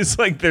otherwise.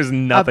 Like, there's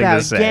nothing about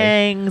to say.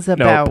 Gangs,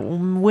 about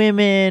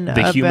women.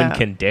 The human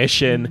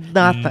condition.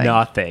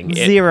 Nothing.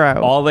 Zero.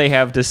 All they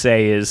have to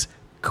say is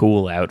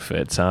cool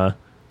outfits, huh?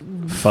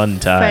 Fun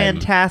time.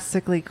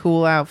 Fantastically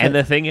cool outfit. And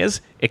the thing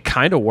is, it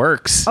kind of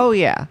works. Oh,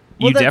 yeah.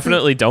 You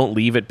definitely don't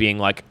leave it being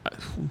like,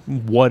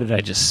 what did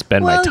I just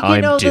spend my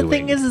time doing? The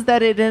thing is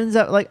that it ends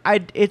up like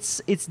it's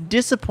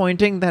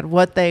disappointing that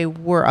what they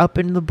were up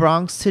in the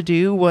Bronx to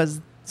do was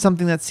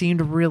something that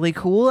seemed really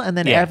cool, and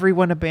then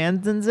everyone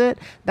abandons it.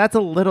 That's a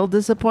little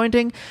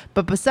disappointing.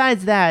 But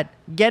besides that,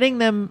 getting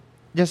them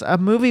just a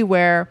movie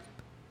where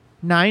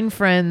 9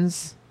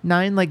 friends,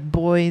 9 like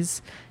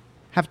boys,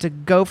 have to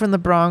go from the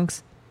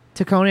Bronx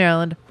to Coney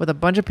Island with a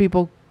bunch of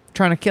people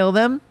trying to kill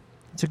them.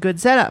 It's a good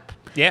setup.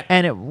 Yeah.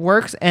 And it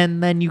works,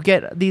 and then you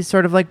get these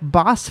sort of like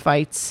boss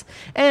fights.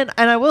 And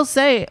I will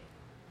say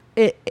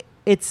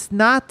it's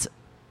not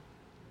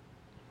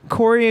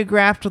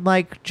choreographed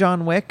like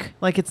John Wick.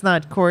 Like, it's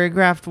not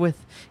choreographed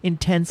with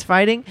intense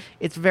fighting.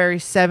 It's very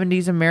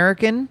 70s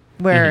American,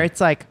 where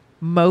it's like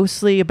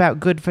mostly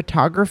about good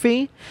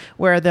photography,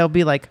 where there'll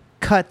be like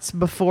cuts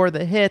before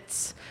the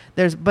hits.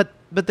 But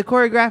the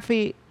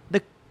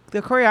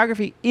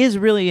choreography is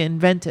really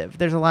inventive.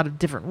 There's a lot of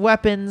different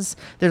weapons.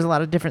 There's a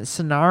lot of different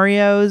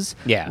scenarios.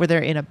 Yeah. Where they're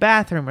in a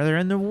bathroom, or they're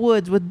in the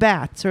woods with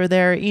bats, or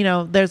they're,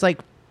 there's like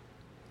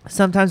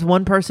sometimes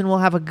one person will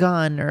have a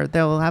gun, or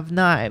they'll have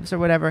knives or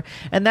whatever.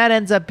 And that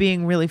ends up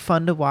being really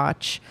fun to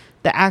watch.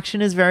 The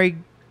action is very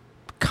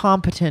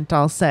competent,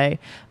 I'll say.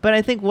 But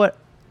I think what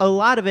a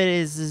lot of it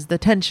is the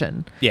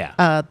tension.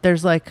 Yeah.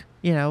 There's like,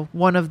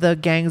 one of the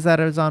gangs that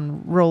is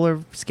on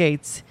roller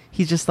skates.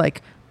 He's just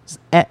like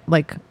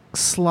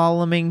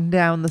slaloming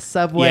down the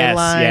subway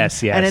line.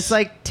 Yes. And it's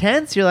like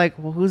tense. You're like,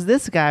 well, who's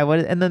this guy? What?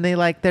 And then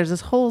there's this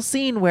whole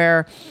scene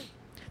where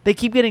they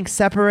keep getting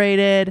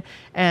separated,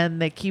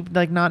 and they keep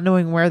like not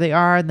knowing where they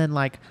are. And then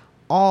like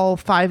all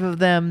 5 of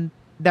them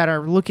that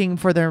are looking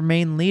for their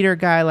main leader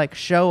guy like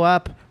show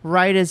up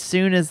right as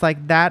soon as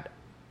like that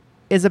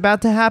is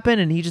about to happen.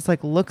 And he just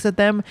like looks at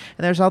them,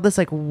 and there's all this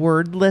like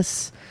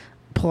wordless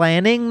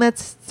planning that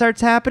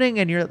starts happening,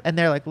 and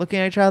they're like looking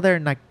at each other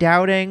and like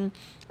doubting.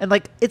 And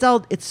like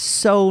it's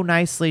so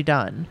nicely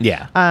done.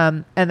 Yeah.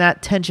 And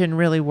that tension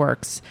really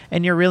works,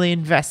 and you're really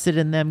invested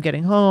in them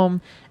getting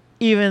home,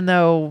 even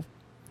though.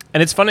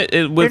 And it's fun.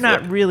 They're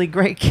not really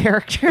great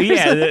characters.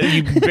 Yeah,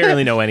 you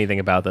barely know anything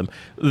about them.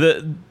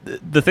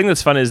 The thing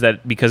that's fun is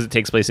that because it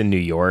takes place in New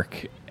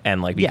York,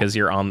 and like because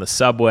you're on the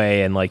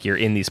subway and like you're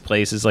in these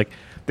places, like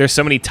there's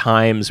so many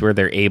times where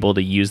they're able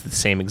to use the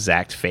same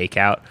exact fake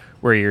out,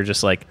 where you're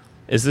just like,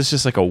 is this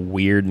just like a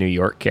weird New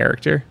York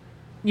character?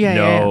 Yeah.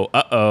 No. Yeah.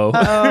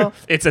 Uh-oh.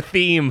 It's a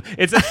theme.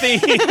 There's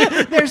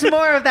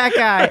more of that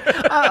guy.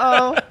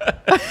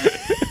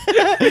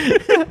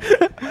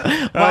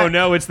 Oh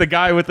no, it's the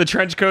guy with the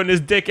trench coat and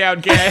his dick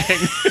out gang.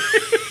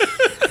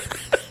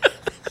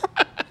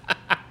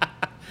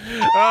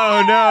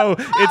 Oh no,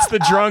 it's the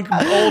drunk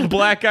old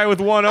black guy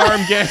with one arm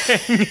gang.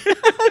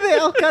 They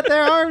all cut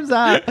their arms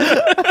off.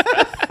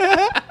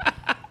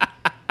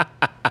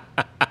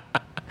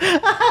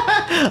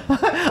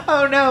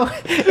 Oh no,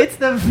 it's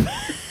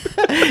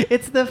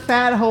the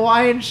fat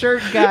Hawaiian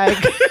shirt guy.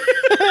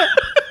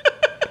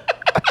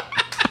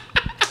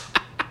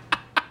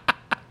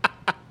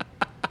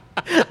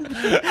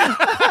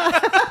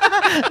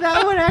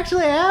 That one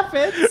actually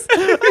happens.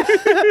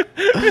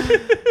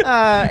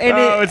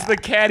 It's the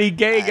catty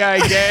gay guy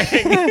gang.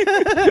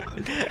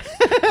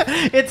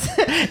 It's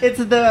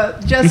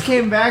the just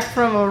came back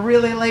from a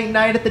really late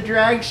night at the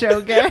drag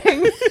show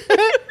gang.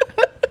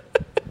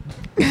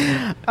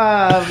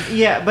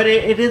 But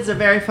it is a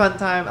very fun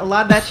time. A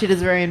lot of that shit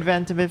is very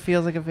inventive. It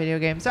feels like a video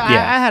game. So I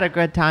had a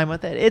good time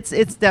with it.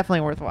 It's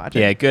definitely worth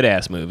watching. Yeah, good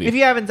ass movie. If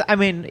you haven't,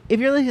 if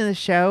you're listening to the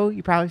show,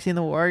 you've probably seen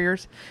The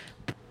Warriors.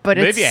 But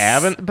maybe you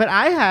haven't. But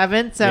I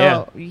haven't.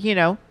 So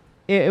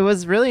it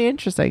was really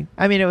interesting.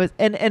 I mean, it was,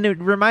 and it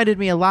reminded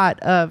me a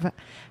lot of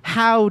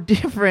how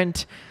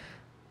different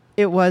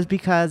it was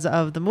because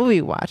of the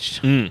movie we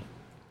watched.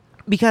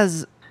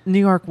 Because New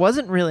York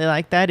wasn't really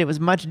like that. It was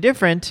much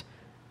different.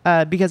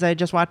 because I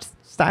just watched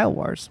Style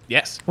Wars.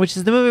 Yes. Which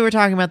is the movie we're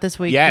talking about this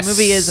week. Yes. The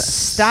movie is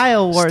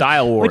Style Wars.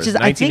 Style Wars, which is,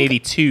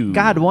 1982. I think,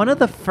 God, one of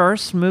the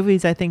first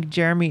movies I think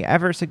Jeremy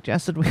ever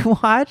suggested we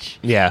watch.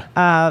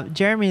 Yeah.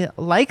 Jeremy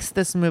likes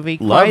this movie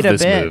Love quite a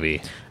this bit.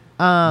 movie.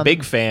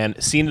 Big fan.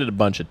 Seen it a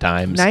bunch of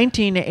times.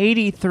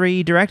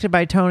 1983, directed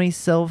by Tony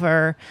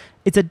Silver.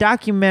 It's a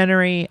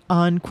documentary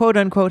on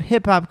quote-unquote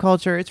hip-hop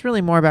culture. It's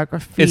really more about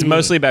graffiti. It's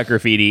mostly about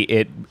graffiti.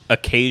 It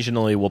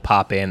occasionally will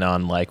pop in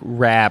on like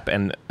rap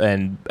and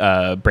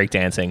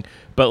breakdancing,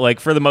 but like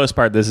for the most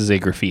part, this is a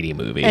graffiti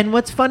movie. And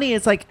what's funny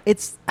is like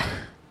it's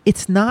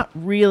not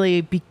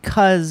really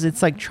because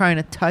it's like trying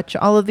to touch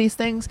all of these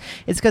things.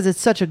 It's because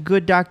it's such a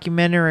good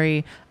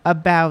documentary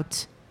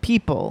about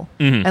people.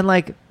 And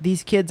like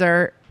these kids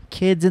are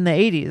kids in the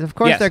 80s. Of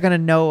course, Yes. they're going to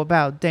know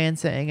about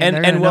dancing and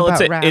they're going and to know well,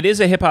 about rap. it is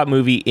a hip hop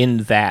movie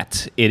in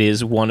that it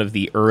is one of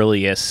the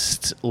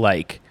earliest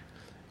like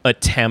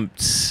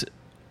attempts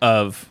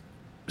of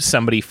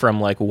somebody from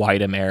like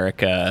white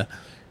America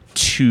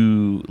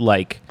to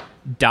like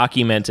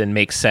document and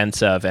make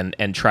sense of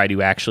and try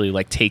to actually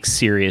like take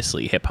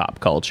seriously hip hop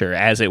culture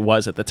as it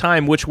was at the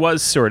time, which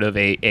was sort of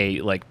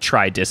a like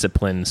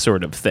tri-discipline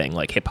sort of thing.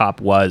 Like hip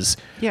hop was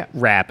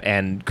rap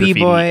and graffiti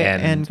B-boy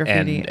and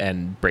graffiti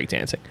and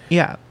breakdancing.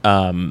 Yeah.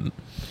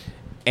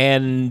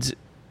 And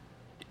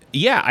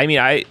yeah, I mean,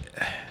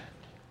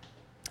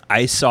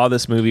 I saw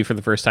this movie for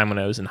the first time when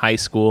I was in high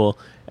school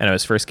and I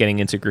was first getting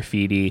into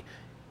graffiti.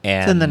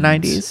 And It's in the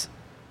 90s.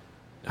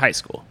 High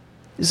school.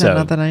 Is that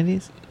not the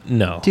 90s?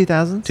 No.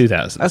 2000s?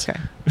 2000s. Okay.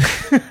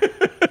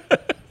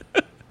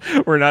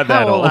 We're not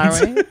that How old old.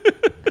 are we?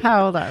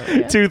 How old are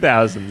we?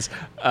 2000s.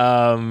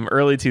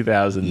 Early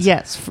 2000s.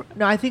 Yes.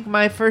 No, I think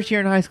my first year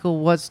in high school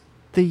was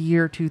the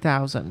year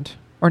 2000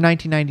 or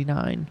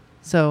 1999.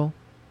 So,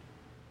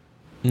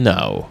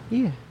 No.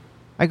 yeah.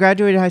 I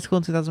graduated high school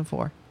in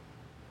 2004.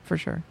 For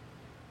sure.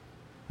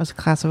 I was a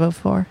class of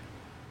 04.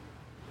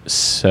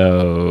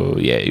 So,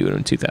 yeah, you would have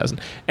been 2000.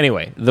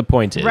 Anyway, the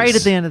point is... Right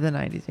at the end of the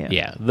 90s, yeah.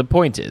 Yeah, the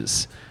point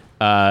is...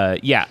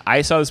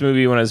 I saw this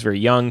movie when I was very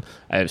young.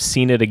 I've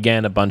seen it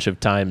again a bunch of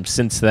times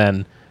since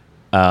then.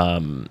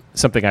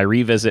 Something I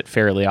revisit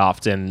fairly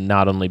often,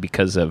 not only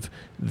because of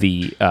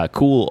the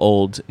cool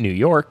old New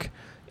York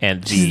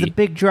and This is the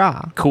big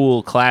draw.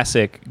 cool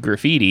classic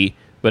graffiti,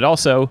 but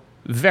also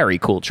very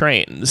cool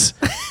trains.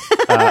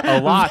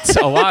 A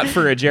lot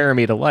for a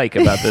Jeremy to like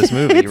about this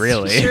movie, It's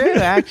really. true,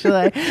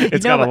 actually.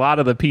 It's got a lot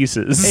of the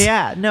pieces.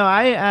 Yeah, no,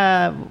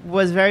 I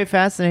was very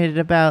fascinated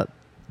about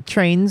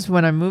trains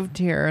when I moved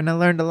here, and I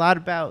learned a lot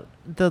about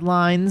the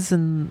lines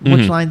and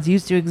which lines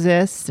used to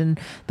exist and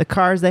the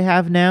cars they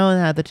have now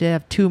and how they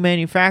have two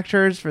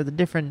manufacturers for the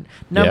different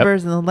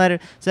numbers and the letter.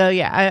 So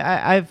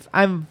yeah,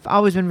 I've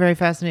always been very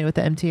fascinated with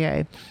the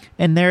MTA,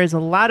 and there is a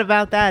lot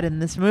about that in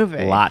this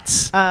movie.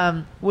 Lots.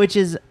 Which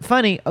is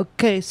funny.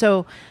 Okay,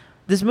 so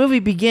this movie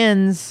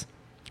begins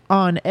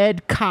on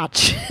Ed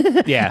Koch.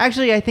 Yeah.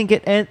 Actually, I think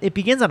it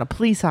begins on a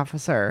police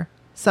officer.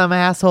 Some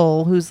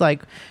asshole who's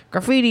like,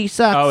 graffiti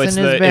sucks. Oh, it's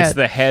and is bad. it's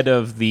the head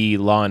of the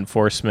law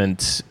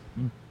enforcement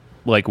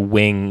like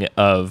wing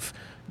of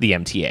the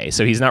MTA.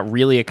 So he's not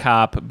really a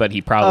cop, but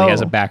he probably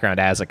has a background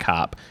as a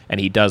cop,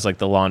 and he does like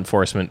the law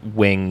enforcement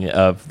wing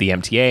of the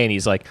MTA. And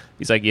he's like,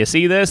 you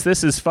see this?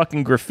 This is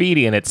fucking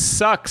graffiti, and it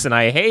sucks, and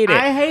I hate it.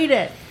 I hate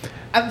it.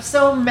 I'm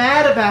so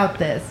mad about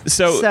this.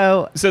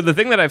 So the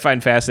thing that I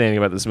find fascinating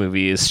about this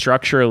movie is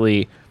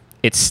structurally,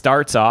 it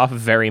starts off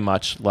very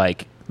much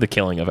like The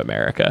Killing of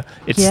America.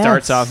 It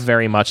starts off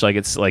very much like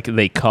it's like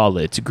they call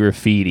it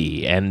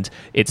graffiti, and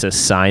it's a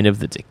sign of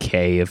the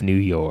decay of New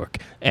York.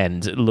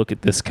 And look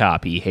at this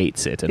cop, he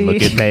hates it. And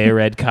look at Mayor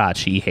Ed Koch,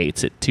 he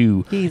hates it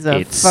too. He's a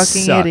it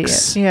fucking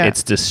sucks. idiot. Yeah.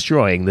 It's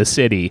destroying the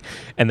city.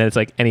 And then it's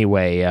like,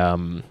 anyway,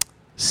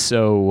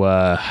 so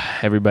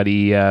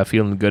everybody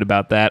feeling good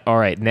about that? All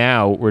right,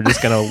 now we're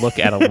just going to look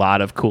at a lot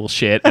of cool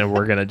shit, and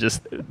we're going to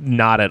just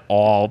not at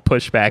all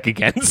push back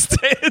against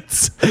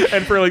it.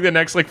 And for like the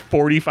next like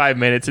 45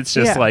 minutes, it's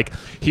just like,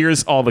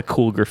 here's all the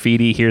cool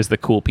graffiti, here's the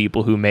cool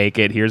people who make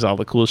it, here's all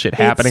the cool shit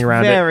happening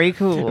around very it.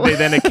 cool.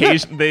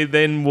 They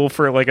then will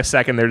for like a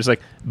second, they're just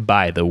like,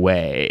 by the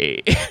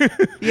way.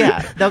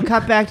 Yeah, they'll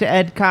cut back to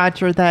Ed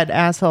Koch or that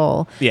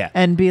asshole. Yeah.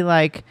 And be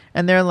like,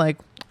 and they're like,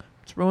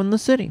 let's ruin the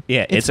city.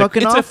 Yeah, it's a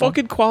awful.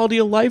 fucking quality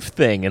of life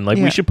thing, and like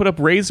Yeah. we should put up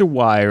razor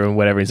wire and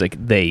whatever. He's like,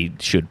 they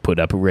should put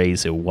up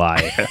razor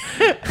wire,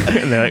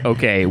 and they're like,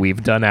 okay,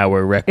 we've done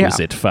our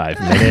requisite 5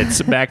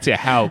 minutes. Back to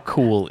how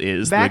cool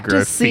is Back the to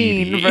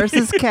graffiti Scene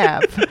versus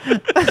Cap.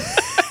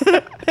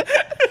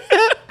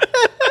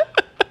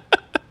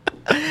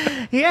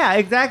 Yeah,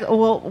 exactly.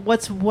 Well,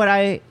 what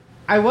I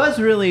was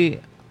really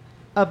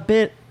a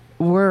bit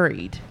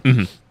worried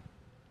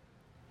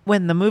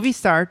when the movie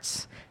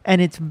starts and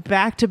it's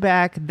back to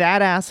back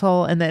that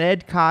asshole and that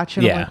Ed Koch,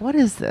 and I'm like, what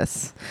is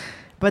this?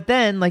 But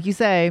then, like you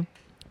say,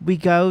 we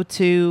go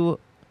to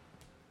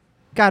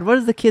God. What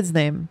is the kid's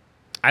name?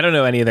 I don't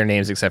know any of their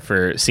names except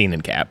for Scene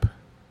and Cap.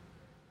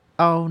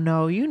 Oh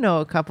no, you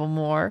know a couple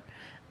more.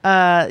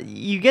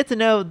 you get to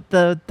know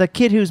the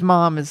kid whose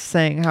mom is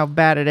saying how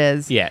bad it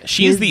is. Yeah,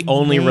 she's His the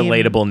only name-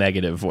 relatable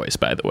negative voice,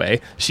 by the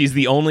way. She's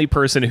the only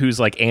person who's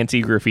like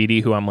anti-graffiti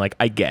who I'm like,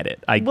 I get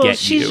it. I Well, get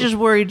she's you. just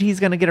worried he's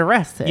gonna get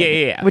arrested.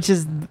 Yeah. Which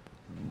is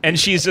And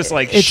she's just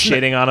like It's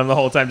shitting on him the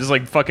whole time, just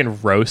like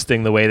fucking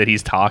roasting the way that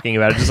he's talking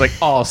about it. Just like,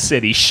 all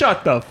city,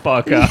 shut the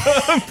fuck up.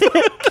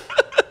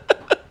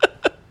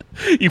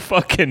 You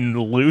fucking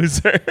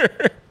loser.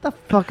 the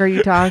fuck are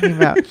you talking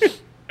about?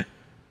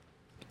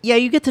 Yeah,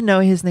 you get to know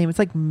his name. It's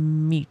like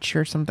Meech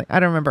or something. I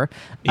don't remember.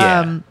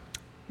 Yeah.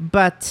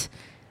 But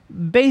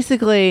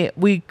basically,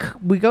 we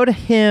go to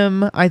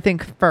him, I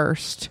think,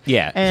 first.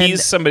 Yeah, And-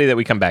 he's somebody that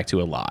we come back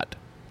to a lot.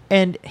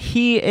 And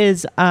he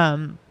is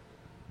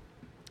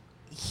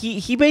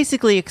he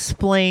basically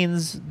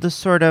explains the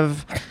sort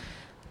of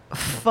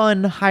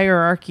fun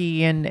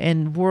hierarchy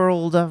and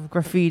world of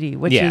graffiti,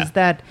 which Yeah. is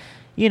that,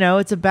 you know,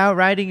 it's about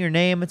writing your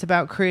name, it's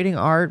about creating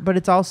art, but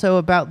it's also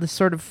about this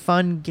sort of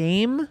fun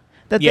game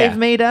that Yeah. they've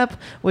made up,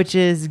 which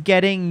is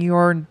getting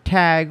your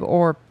tag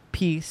or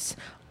piece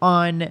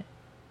on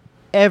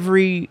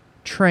every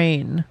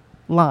train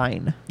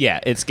line. Yeah,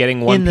 it's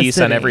getting one In the piece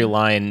on city. every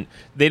line.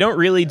 They don't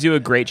really do a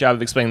great job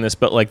of explaining this,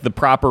 but like the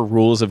proper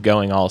rules of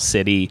going all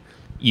city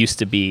used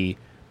to be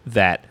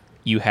that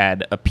you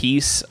had a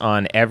piece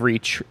on every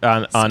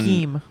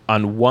Scheme.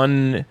 on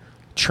one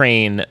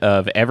train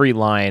of every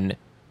line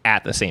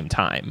at the same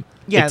time.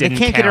 Yeah, It they didn't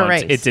can't get count-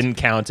 erased. It didn't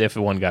count if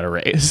one got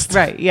erased.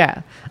 Right,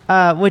 yeah.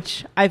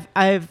 Which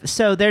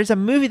so there's a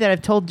movie that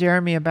I've told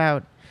Jeremy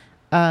about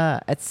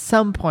at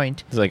some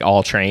point. It's like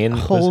all train.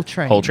 Whole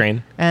Train. Whole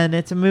train. And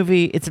it's a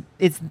movie. It's a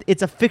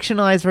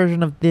fictionalized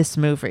version of this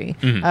movie,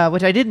 Mm-hmm.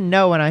 which I didn't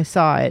know when I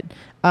saw it.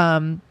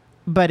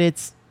 But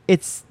it's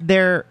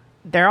they're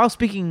all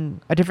speaking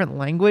a different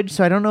language,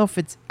 so I don't know if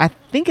it's. I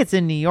think it's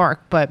in New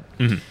York, but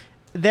Mm-hmm.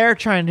 they're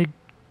trying to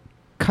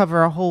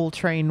cover a whole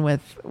train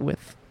with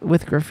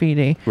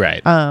graffiti,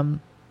 Right.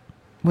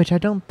 which I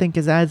don't think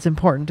is as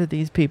important to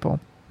these people,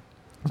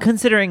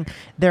 considering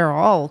they're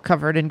all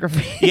covered in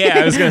graffiti. Yeah,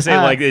 I was gonna say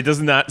like it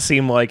does not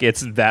seem like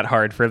it's that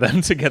hard for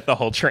them to get the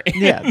whole train.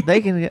 Yeah,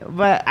 they can get,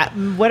 but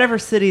whatever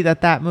city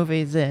that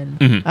movie's in,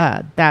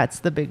 Mm-hmm. that's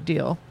the big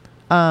deal.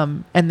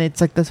 And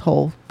it's like this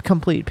whole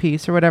complete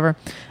piece or whatever.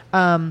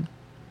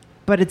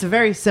 But it's a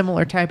very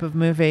similar type of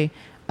movie,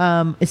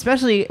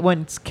 especially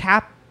when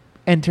Cap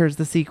enters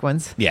the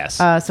sequence. Yes.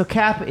 So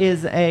Cap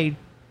is a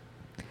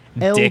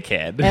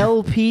Dickhead.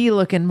 LP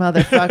looking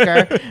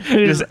motherfucker.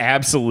 who's Just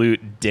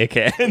absolute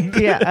dickhead.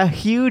 yeah, a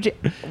huge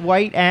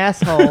white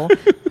asshole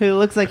who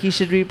looks like he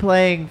should be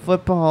playing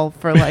football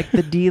for like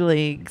the D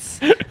leagues.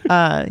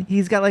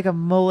 He's got like a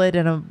mullet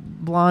and a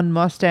blonde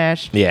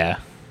mustache, Yeah.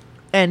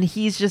 and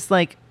he's just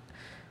like,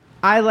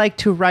 I like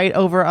to write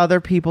over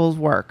other people's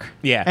work.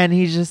 Yeah. And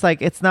he's just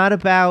like, it's not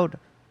about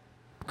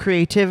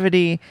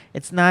creativity.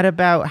 It's not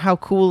about how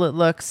cool it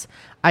looks.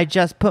 I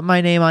just put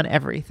my name on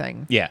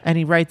everything. Yeah. And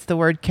he writes the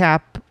word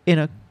Cap in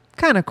a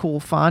kind of cool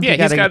font. Yeah, You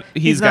gotta-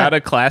 he's not- got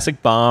a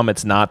classic bomb.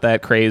 It's not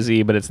that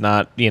crazy, but it's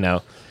not,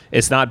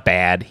 it's not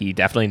bad. He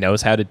definitely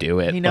knows how to do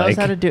it. He knows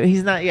how to do it.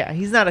 He's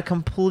not a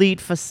complete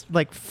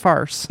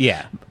farce.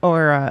 Yeah.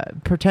 Or a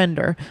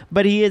pretender,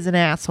 but he is an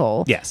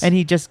asshole. Yes. And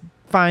he just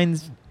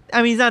finds.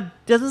 I mean,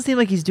 doesn't seem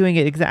like he's doing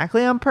it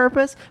exactly on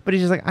purpose, but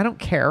he's just like, I don't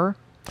care.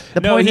 The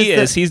No, point he that-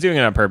 is. He's doing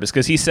it on purpose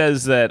because he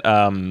says that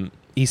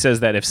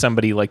if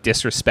somebody like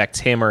disrespects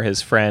him or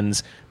his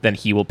friends, then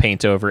he will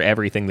paint over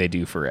everything they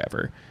do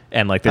forever.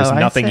 And like, there's Oh, I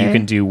nothing you see.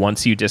 can do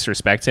once you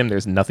disrespect him.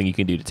 There's nothing you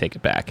can do to take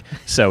it back.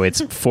 So it's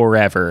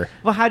forever.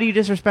 Well, how do you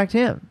disrespect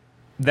him?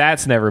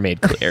 That's never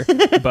made clear.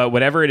 But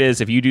whatever it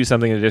is, if you do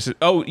something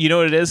that you know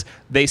what it is?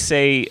 They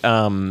say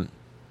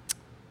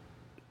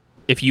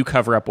if you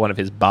cover up one of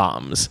his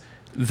bombs,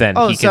 then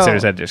Oh, he so-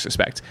 considers that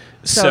disrespect.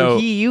 So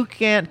you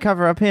can't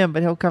cover up him,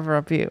 but he'll cover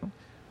up you.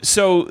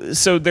 So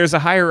there's a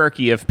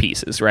hierarchy of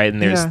pieces, right?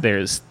 And Yeah.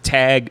 there's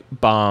tag,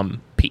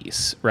 bomb,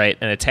 piece, right?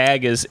 And a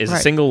tag is a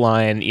Right. single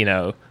line,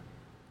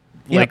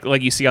 Yep.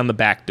 like you see on the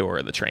back door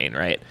of the train,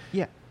 right?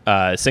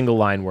 Yeah. Single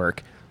line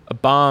work. A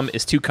bomb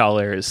is two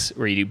colors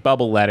where you do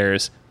bubble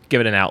letters, give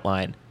it an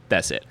outline.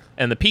 That's it.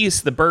 And the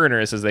piece, the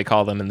burners, as they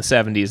call them in the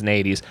 70s and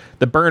 80s,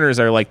 the burners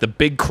are like the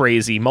big,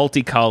 crazy,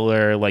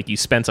 multicolor, like you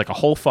spent like a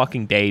whole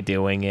fucking day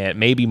doing it,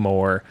 maybe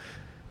more.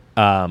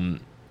 And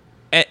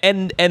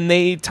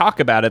they talk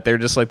about it.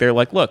 They're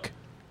like, look,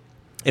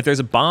 if there's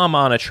a bomb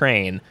on a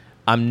train,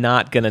 I'm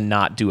not going to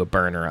not do a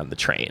burner on the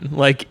train.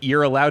 Like,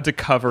 you're allowed to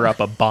cover up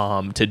a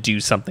bomb to do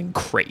something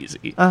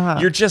crazy. Uh-huh.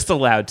 You're just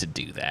allowed to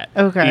do that.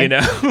 Okay.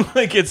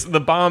 Like,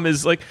 the bomb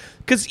is like,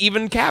 because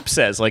even Cap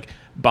says, like,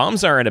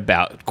 bombs aren't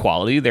about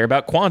quality, they're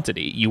about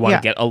quantity. You want to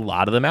Yeah. get a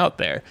lot of them out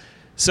there.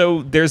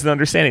 So there's an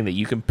understanding that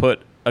you can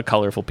put a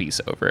colorful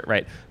piece over it,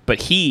 right?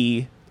 But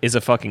he is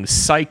a fucking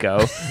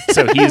psycho.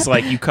 So he's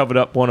like, you covered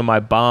up one of my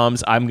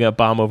bombs, I'm going to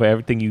bomb over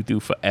everything you do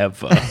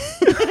forever.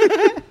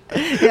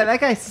 Yeah, that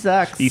guy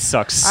sucks. He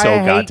sucks I so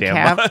hate goddamn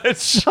Cap much.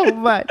 so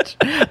much.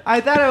 I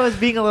thought I was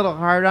being a little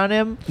hard on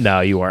him.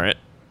 No, you weren't.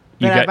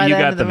 You But got by you the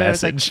end got of the movie, I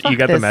was like, message. "Fuck You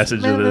got the this.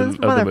 message Man, this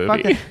of the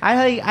movie. motherfucker."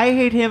 I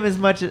hate him as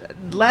much,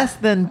 less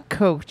than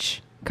Koch,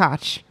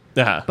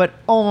 Uh-huh. but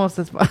almost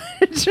as much.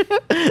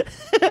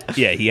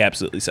 Yeah, he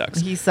absolutely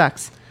sucks. He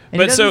sucks. And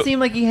But it doesn't so- seem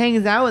like he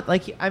hangs out with,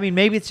 like, I mean,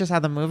 maybe it's just how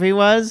the movie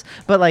was,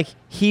 but, like,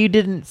 he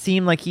didn't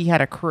seem like he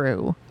had a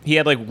crew. He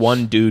had like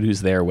one dude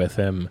who's there with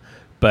him,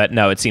 but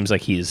no, it seems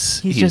like he's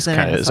just an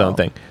kind of his own asshole.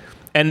 thing.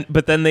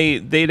 But then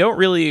they don't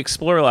really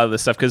explore a lot of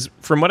this stuff because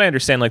from what I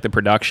understand, like the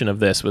production of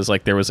this was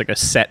like there was like a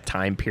set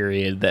time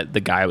period that the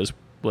guy was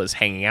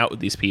hanging out with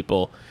these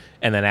people,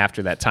 and then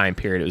after that time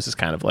period, it was just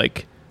kind of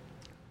like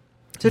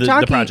So the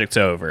Taki, project's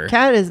over.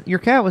 your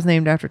cat was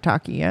named after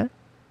Taki, yeah?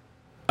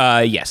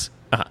 Yes.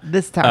 Uh-huh.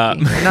 This Taki,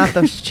 not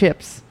those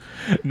chips.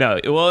 No,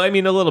 well, I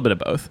mean a little bit of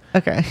both.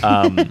 Okay.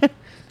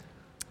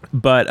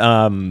 But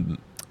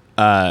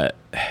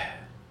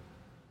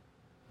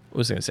what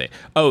was I going to say?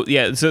 Oh,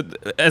 yeah. So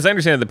as I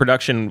understand it, the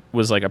production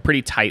was like a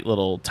pretty tight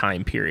little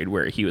time period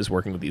where he was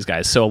working with these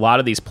guys. So a lot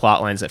of these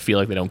plot lines that feel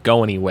like they don't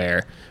go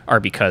anywhere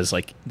are because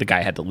like the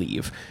guy had to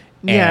leave.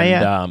 Yeah, and,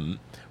 yeah.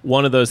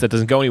 One of those that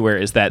doesn't go anywhere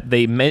is that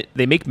they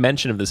make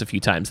mention of this a few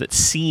times, that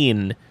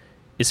Scene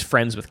is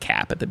friends with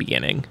Cap at the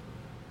beginning.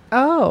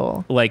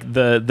 Oh. Like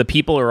the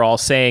people are all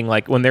saying,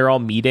 like, when they're all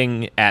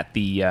meeting at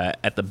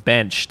the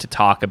bench to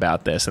talk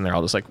about this, and they're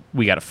all just like,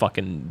 we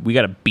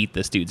gotta beat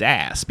this dude's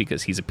ass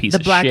because he's a piece The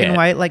of black shit. and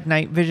white, like,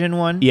 night vision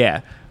one?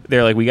 Yeah,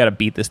 they're like, we gotta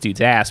beat this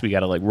dude's ass. We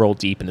gotta like roll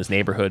deep in his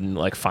neighborhood and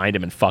like find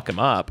him and fuck him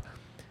up.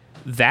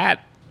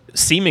 That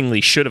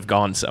seemingly should have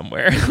gone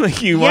somewhere.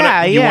 Like you want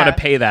to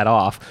pay that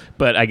off,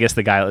 but I guess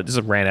the guy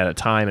just ran out of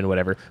time and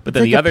whatever. But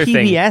then It's the like other a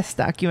thing, PBS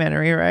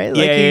documentary, right?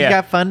 Like Yeah, he yeah.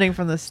 got funding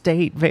from the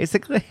state,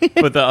 basically.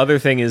 but the other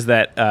thing is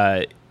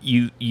that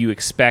you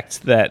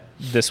expect that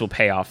this will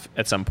pay off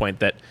at some point.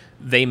 That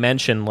they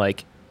mention,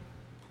 like,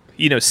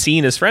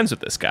 Scene is friends with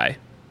this guy.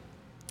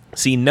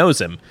 Scene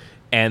knows him,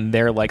 and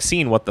they're like,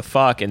 Scene, what the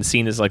fuck? And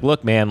Scene is like,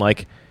 look, man,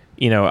 like,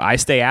 I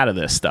stay out of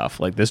this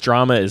stuff. Like, this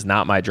drama is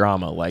not my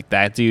drama. Like,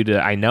 that dude,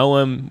 I know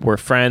him. We're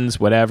friends,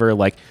 whatever.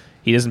 Like,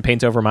 he doesn't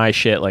paint over my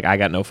shit. Like, I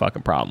got no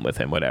fucking problem with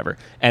him, whatever.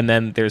 And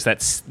then there's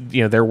that,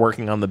 they're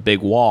working on the big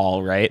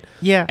wall, right?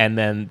 Yeah. And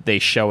then they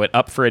show it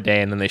up for a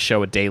day, and then they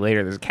show a day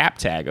later there's a cap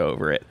tag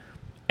over it.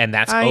 And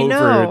that's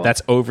know.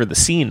 that's over the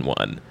Scene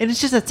one. And it's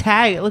just a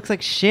tag. It looks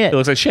like shit. It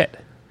looks like shit.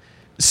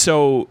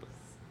 So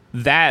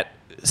that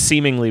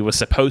seemingly was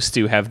supposed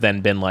to have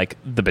then been like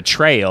the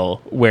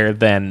betrayal, where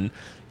then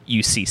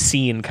you see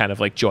Scene kind of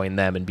like join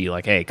them and be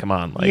like, hey, come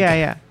on. Like,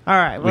 yeah. All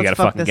right, we let's gotta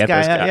fuck fucking this get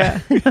guy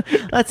this up.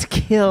 Yeah. Let's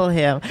kill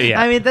him.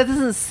 Yeah. I mean, that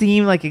doesn't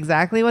seem like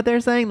exactly what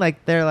they're saying.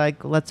 Like, they're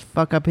like, let's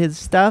fuck up his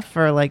stuff,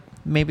 or like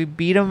maybe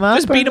beat him up.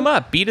 Just beat him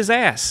up. Beat his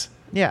ass.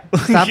 Yeah.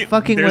 Stop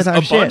fucking There's with our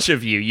a shit. bunch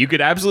of you. You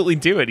could absolutely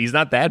do it. He's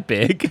not that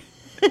big.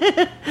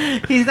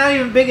 He's not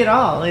even big at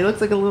all. He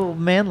looks like a little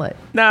manlet.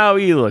 No,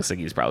 he looks like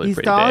he's probably He's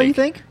pretty tall, big. you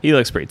think? He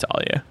looks pretty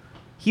tall, yeah.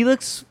 He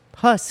looks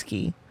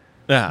husky.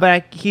 Yeah.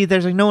 But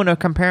there's like no one to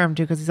compare him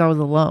to because he's always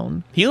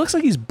alone. He looks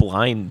like he's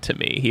blind to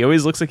me. He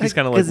always looks like he's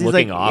kind of like 'Cause he's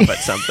looking like- off at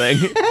something.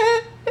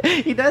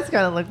 He does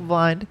kind of look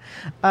blind.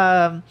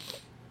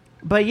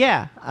 But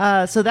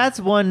yeah, so that's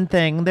one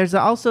thing. There's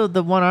also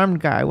the one-armed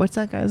guy. What's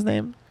that guy's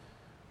name?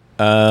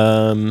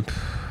 I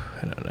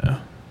don't know.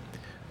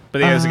 But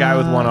there's a guy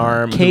with one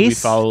arm who we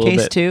follow a little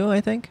Case bit. 2,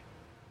 I think.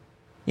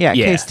 Yeah,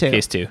 Yeah, Case 2.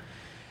 Case 2.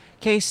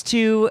 Case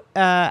 2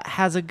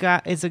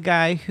 is a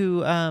guy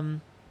who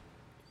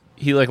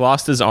He like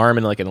lost his arm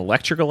in like an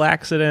electrical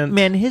accident.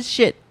 man, his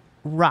shit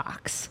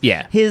rocks.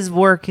 Yeah. His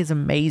work is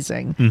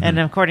amazing. Mhm. And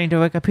according to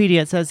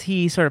Wikipedia, it says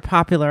he sort of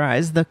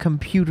popularized the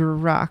computer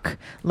rock,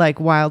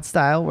 like Wild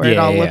Style, where it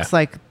Yeah, all yeah, looks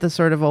like the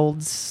sort of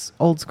old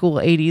school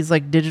 80s,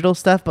 like digital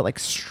stuff, but like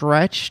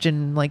stretched,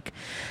 and like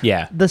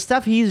Yeah. the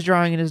stuff he's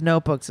drawing in his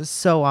notebooks is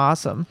so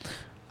awesome.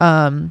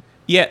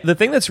 Yeah, the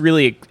thing that's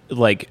really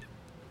like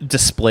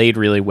displayed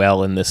really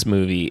well in this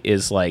movie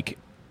is like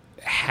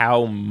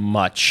how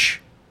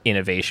much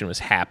innovation was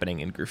happening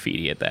in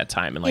graffiti at that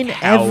time, and like In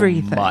how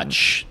everything.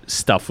 much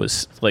stuff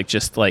was like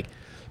just like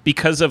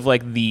because of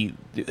like the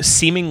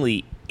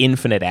seemingly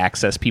infinite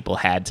access people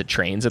had to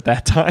trains at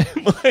that time.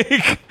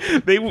 Like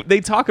they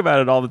talk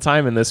about it all the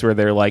time in this, where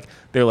they're like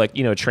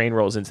a train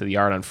rolls into the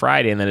yard on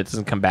Friday and then it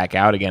doesn't come back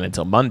out again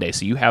until Monday,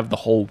 so you have the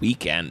whole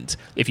weekend.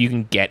 If you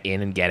can get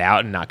in and get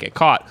out and not get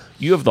caught,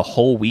 you have the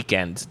whole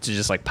weekend to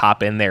just like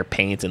pop in there,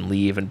 paint and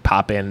leave, and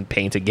pop in,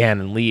 paint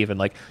again and leave, and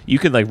like you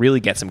could like really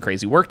get some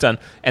crazy work done.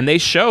 And they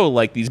show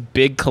like these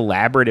big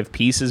collaborative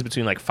pieces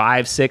between like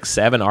 5, 6,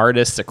 7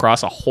 artists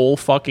across a whole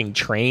fucking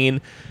train.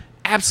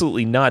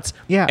 Absolutely nuts.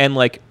 Yeah. And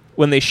like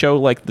when they show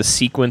like the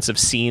sequence of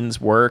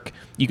Scene's work,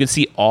 you can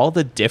see all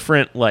the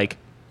different ways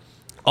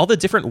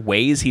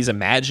he's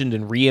imagined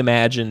and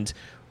reimagined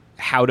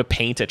how to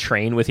paint a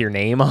train with your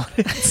name on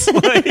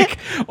it. Like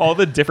all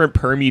the different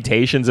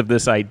permutations of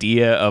this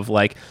idea of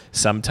like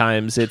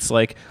sometimes it's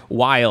like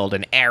wild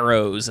and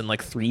arrows and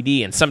like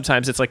 3D, and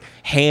sometimes it's like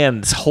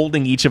hands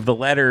holding each of the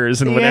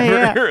letters and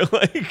whatever. Yeah.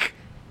 Like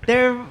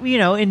They're,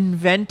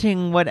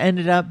 inventing what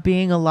ended up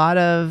being a lot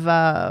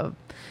of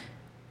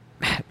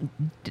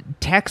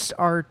text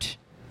art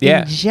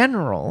Yeah. in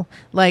general.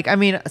 Like, I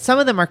mean, some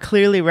of them are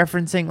clearly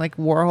referencing like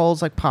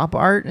Warhol's like pop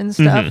art and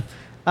stuff.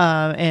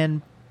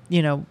 And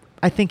you know,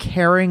 I think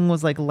Herring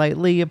was like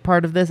lightly a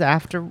part of this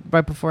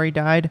right before he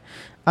died.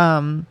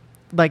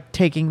 Like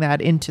taking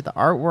that into the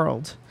art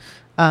world.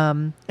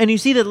 And you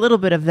see a little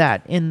bit of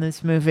that in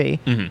this movie.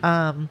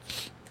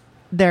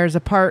 There's a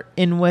part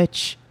in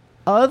which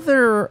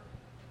other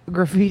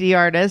graffiti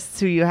artists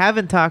who you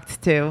haven't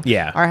talked to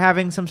are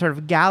having some sort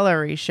of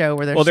gallery show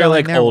where they're Well, they're showing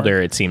like their older,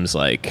 work. it seems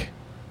like.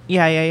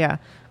 Yeah.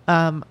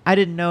 I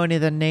didn't know any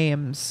of the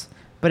names,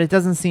 but it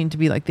doesn't seem to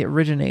be like the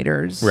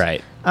originators.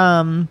 Right.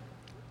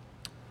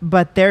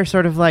 But they're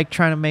sort of like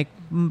trying to make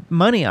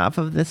money off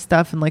of this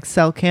stuff and like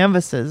sell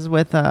canvases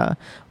with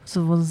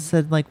someone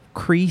said like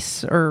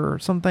crease or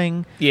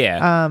something.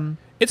 Yeah.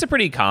 It's a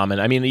pretty common.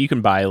 I mean, you can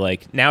buy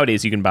like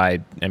nowadays. You can buy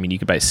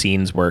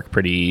Scene's work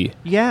pretty.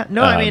 Yeah.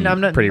 No, I mean, I'm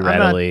not pretty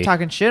readily. I'm not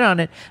talking shit on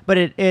it, but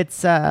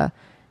it's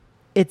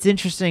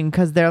interesting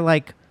because they're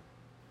like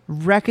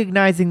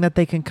recognizing that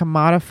they can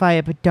commodify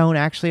it, but don't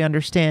actually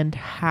understand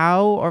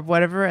how or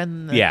whatever,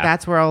 and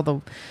that's where all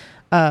the.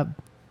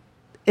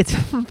 It's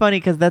funny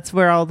because that's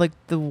where all like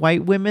the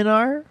white women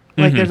are.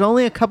 Like, there's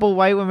only a couple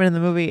white women in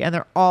the movie, and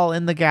they're all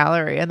in the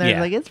gallery, and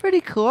they're like, "It's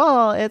pretty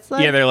cool." It's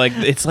like, they're like,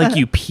 it's like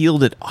you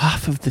peeled it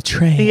off of the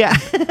train. Yeah,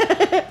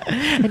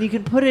 and you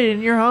can put it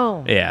in your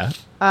home. Yeah.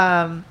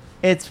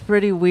 It's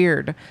pretty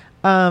weird,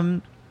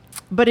 but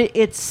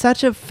it's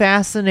such a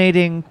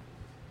fascinating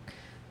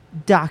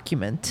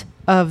document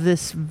of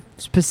this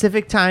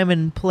specific time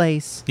and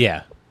place.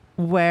 Yeah.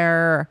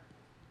 Where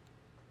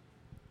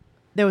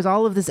there was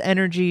all of this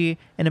energy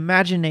and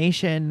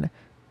imagination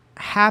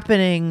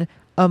happening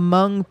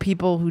among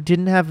people who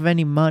didn't have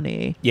any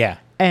money. Yeah.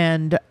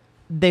 And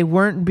they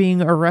weren't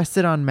being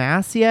arrested en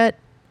masse yet,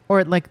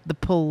 or like the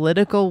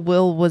political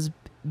will was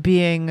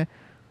being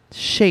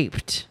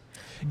shaped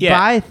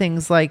by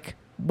things like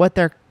what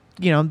they're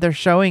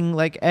showing,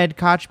 like Ed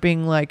Koch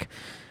being like,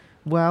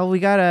 well, we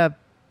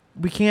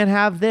can't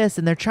have this.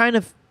 And they're trying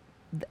to,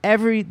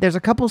 there's a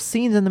couple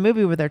scenes in the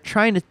movie where they're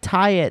trying to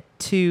tie it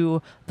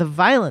to the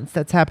violence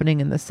that's happening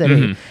in the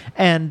city.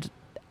 And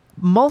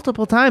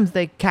multiple times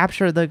they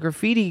capture the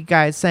graffiti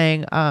guys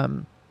saying,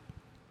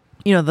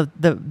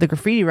 the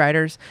graffiti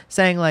writers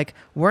saying like,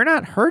 we're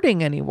not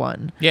hurting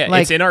anyone. Yeah,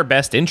 like, it's in our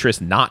best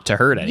interest not to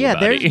hurt anybody. Yeah,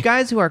 there's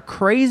guys who are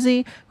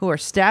crazy, who are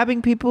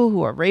stabbing people,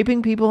 who are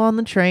raping people on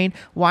the train.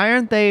 Why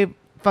aren't they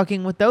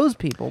fucking with those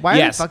people? Why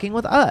are they fucking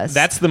with us?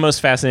 That's the most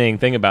fascinating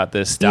thing about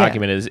this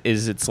document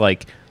is it's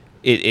like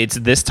it's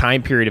this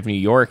time period of New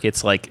York.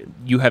 It's like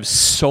you have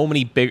so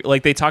many big,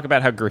 like they talk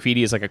about how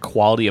graffiti is like a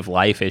quality of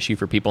life issue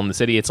for people in the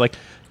city. It's like,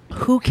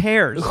 who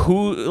cares?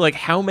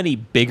 How many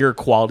bigger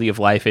quality of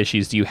life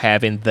issues do you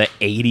have in the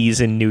 80s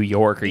in New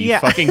York? Are you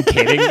fucking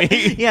kidding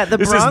me? Yeah,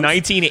 this is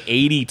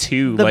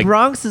 1982. The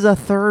Bronx is a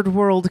third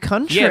world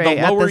country. Yeah,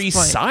 the Lower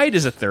East Side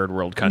is a third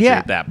world country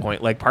at that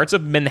point. Like parts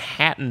of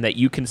Manhattan that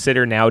you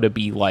consider now to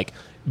be like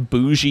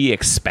bougie,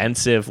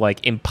 expensive,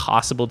 like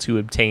impossible to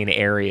obtain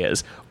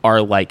areas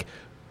are like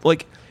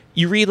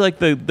you read like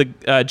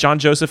the John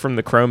Joseph from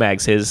the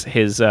Cro-Mags,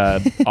 his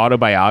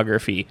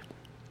autobiography.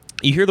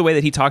 You hear the way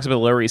that he talks about the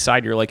Lower East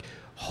Side, you're like,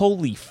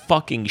 holy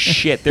fucking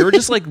shit. There were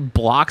just like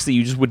blocks that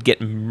you just would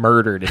get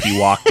murdered if you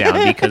walk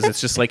down because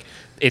it's just like,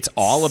 it's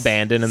all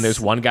abandoned and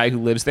there's one guy who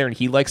lives there and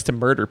he likes to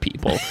murder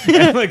people.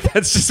 And like,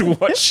 that's just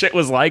what shit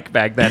was like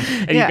back then.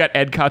 And you've got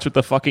Ed Koch with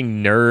the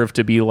fucking nerve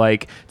to be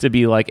like,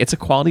 it's a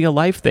quality of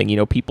life thing. You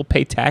know, people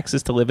pay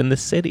taxes to live in the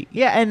city.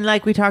 Yeah. And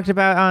like we talked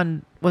about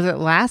on, was it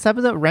last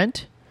episode,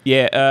 Rent?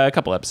 Yeah. A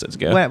couple episodes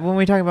ago. When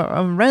we talk about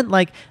Rent,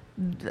 like,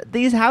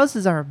 these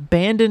houses are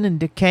abandoned and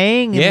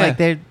decaying, and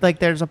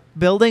there's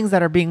buildings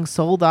that are being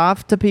sold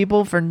off to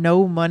people for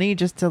no money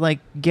just to like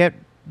get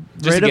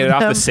rid of it them.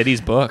 off the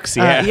city's books.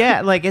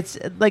 Yeah, like it's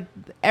like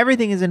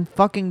everything is in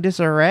fucking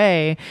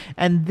disarray,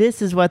 and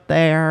this is what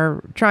they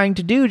are trying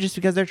to do just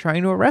because they're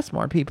trying to arrest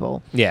more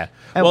people. Yeah,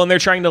 well, and they're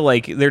trying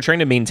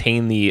to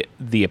maintain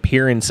the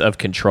appearance of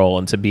control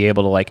and to be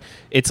able to like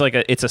it's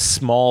a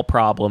small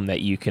problem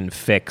that you can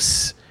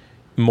fix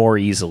more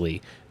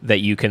easily, that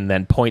you can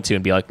then point to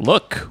and be like,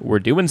 look, we're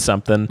doing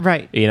something,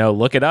 right? You know,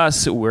 look at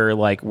us,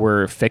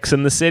 we're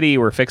fixing the city,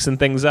 we're fixing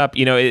things up.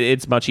 You know,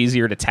 it's much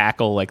easier to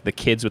tackle like the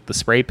kids with the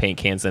spray paint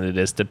cans than it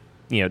is to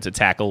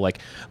tackle like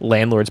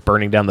landlords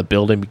burning down the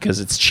building because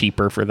it's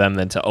cheaper for them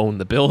than to own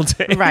the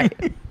building.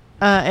 Right.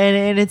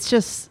 And it's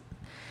just,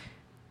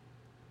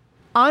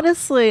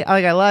 honestly,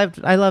 like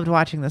I loved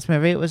watching this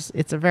movie.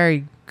 It's a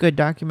very good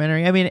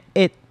documentary. I mean,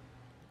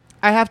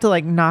 I have to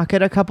like knock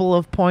it a couple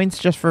of points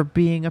just for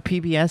being a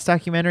PBS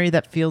documentary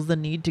that feels the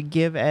need to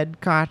give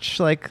Ed Koch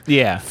like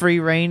free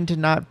reign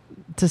to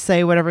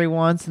say whatever he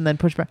wants and then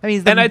push back. I mean,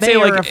 he's the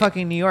mayor of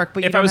fucking New York.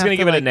 But if I was going to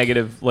give it a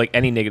negative, like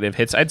any negative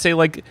hits, I'd say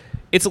like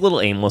it's a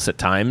little aimless at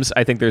times.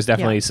 I think there's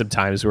definitely Yeah. some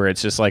times where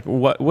it's just like,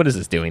 what is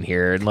this doing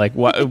here? And like,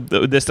 what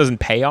this doesn't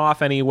pay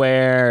off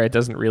anywhere. It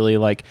doesn't really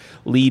like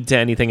lead to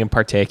anything in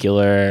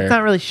particular. It's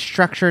not really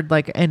structured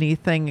like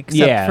anything except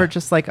Yeah. for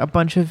just like a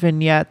bunch of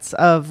vignettes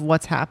of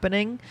what's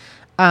happening,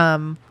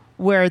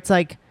 where it's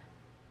like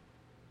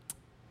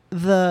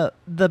the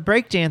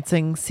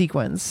breakdancing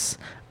sequence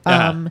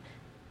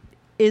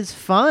is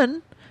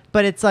fun,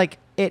 but it's like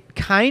it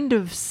kind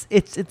of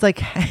it's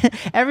like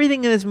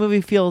everything in this movie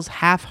feels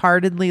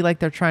half-heartedly like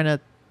they're trying to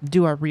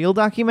do a real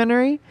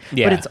documentary,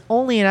 Yeah. but it's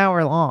only an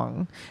hour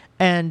long,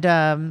 and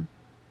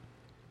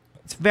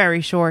it's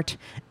very short,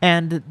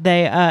 and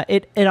they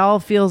it all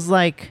feels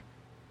like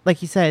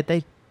you said,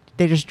 they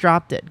just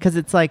dropped it, because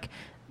it's like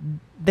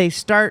they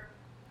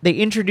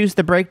introduce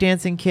the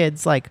breakdancing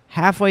kids like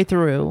halfway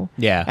through,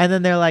 Yeah. and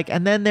then they're like,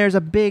 and then there's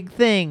a big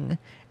thing,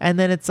 and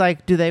then it's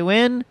like, do they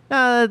win?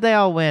 No, they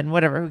all win.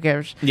 Whatever, who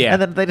cares? Yeah.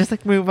 And then they just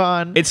like move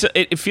on.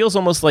 It feels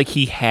almost like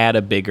he had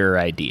a bigger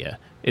idea.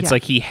 It's Yeah.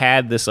 like he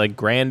had this like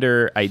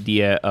grander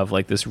idea of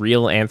like this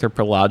real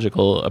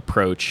anthropological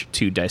approach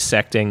to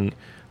dissecting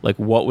like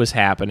what was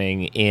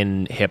happening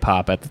in hip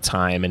hop at the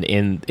time and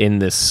in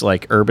this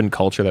like urban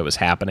culture that was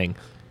happening.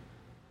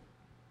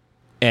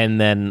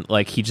 And then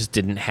like he just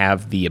didn't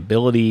have the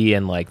ability,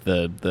 and like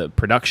the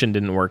production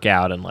didn't work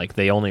out, and like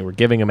they only were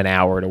giving him an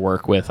hour to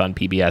work with on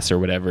PBS or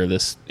whatever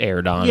this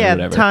aired on or Yeah,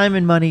 whatever. time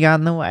and money got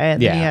in the way,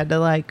 and then he Yeah. had to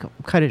like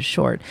cut it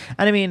short.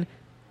 And I mean,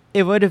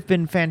 it would have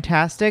been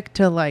fantastic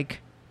to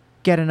like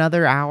get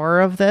another hour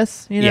of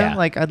this, you know? Yeah.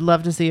 Like I'd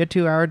love to see a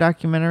 2-hour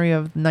documentary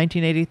of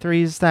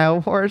 1983's Star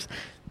Wars.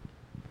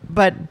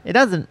 But it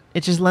doesn't.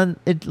 It just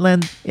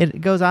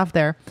it goes off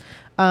there.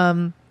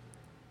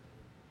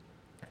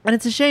 And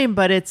it's a shame,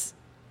 but it's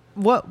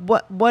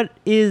what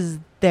is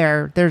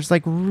there? There's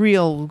like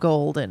real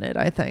gold in it,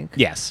 I think.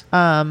 Yes.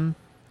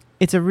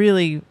 It's a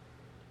really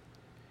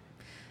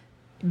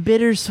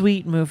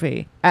bittersweet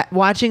movie.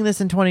 Watching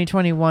this in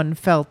 2021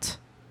 felt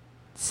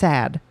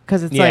sad,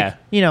 because it's Yeah. like,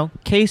 you know,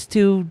 Case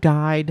 2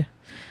 died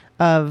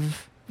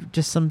of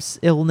just some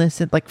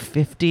illness at like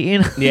 50. You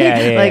know? Yeah,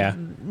 like, yeah.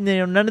 you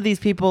know, none of these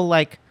people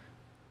like.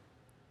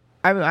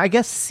 I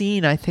guess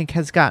Scene, I think,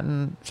 has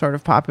gotten sort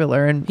of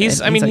popular, and He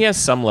like, has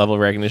some level of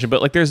recognition, but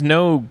like there's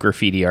no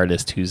graffiti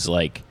artist who's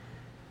like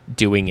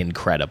doing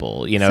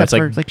incredible. You know, except it's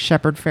like for like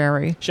Shepard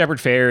Fairey. Shepard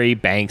Fairey,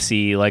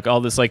 Banksy, like all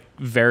this like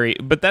very.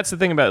 But that's the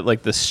thing about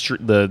like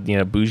the you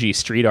know bougie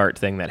street art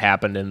thing that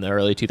happened in the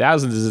early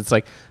 2000s is it's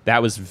like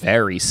that was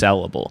very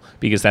sellable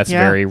because that's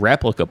Yeah. very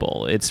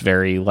replicable. It's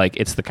very like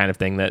it's the kind of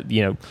thing that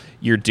you know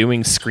you're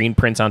doing screen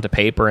prints onto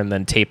paper and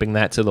then taping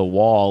that to the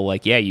wall.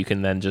 Like yeah, you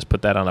can then just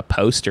put that on a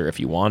poster if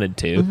you wanted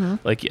to. Mm-hmm.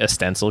 Like a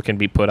stencil can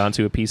be put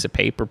onto a piece of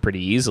paper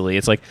pretty easily.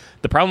 It's like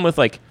the problem with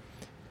like.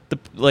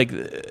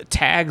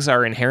 Tags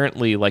are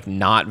inherently like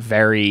not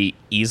very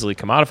easily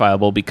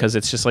commodifiable because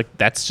it's just like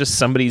that's just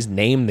somebody's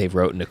name they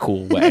wrote in a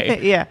cool way.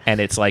 Yeah. And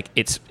it's like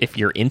it's if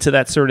you're into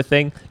that sort of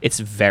thing,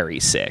 it's very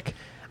sick.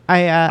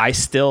 I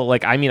still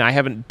like I mean I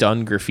haven't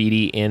done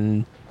graffiti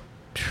in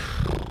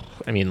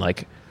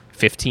like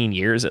 15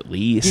 years at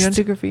least. you don't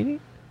do graffiti?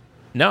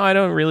 No, I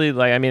don't really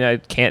like I mean I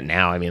can't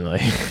now. I mean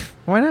like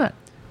Why not?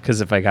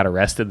 because if I got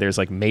arrested there's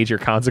like major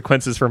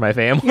consequences for my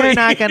family. You're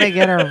not gonna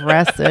get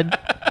arrested.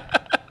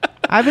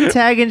 I've been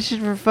tagging shit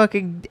for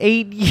fucking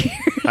 8 years.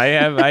 I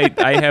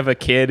have a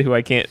kid who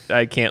I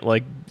can't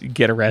like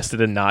get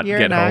arrested and not You're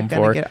get not home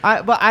gonna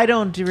for. but I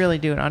don't really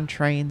do it on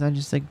trains. I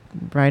just like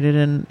write it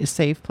in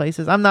safe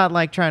places. I'm not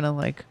like trying to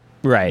like.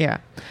 Right. Yeah.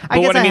 But I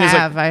guess what I mean is,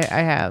 like- I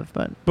have,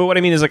 but But what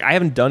I mean is like I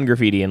haven't done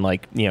graffiti in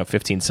like,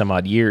 15 some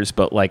odd years,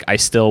 but like I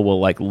still will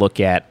like I'll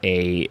look at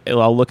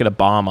a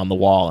bomb on the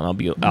wall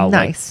and I'll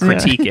Nice. like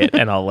critique it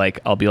and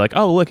I'll be like,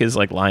 "Oh, look, his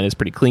like line is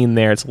pretty clean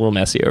there. It's a little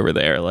messy over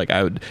there." Like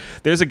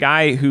there's a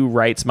guy who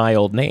writes my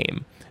old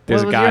name.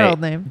 There's What a was your guy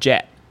old name?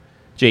 Jet.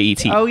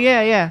 Jet. oh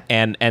yeah.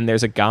 And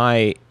there's a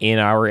guy in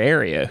our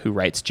area who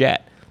writes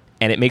Jet,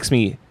 and it makes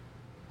me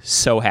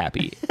so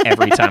happy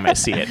every time I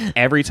see it.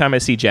 Every time I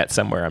see Jet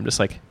somewhere, I'm just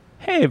like,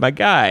 "Hey, my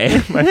guy,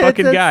 my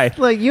fucking It's guy."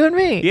 like you and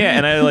me. Yeah,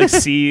 and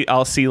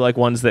I'll see like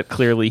ones that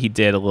clearly he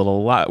did a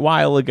little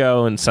while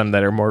ago, and some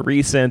that are more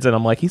recent, and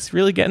I'm like, he's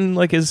really getting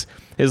like his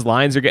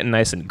lines are getting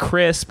nice and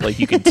crisp. Like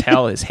you can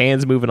tell his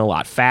hands moving a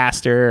lot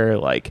faster.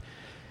 Like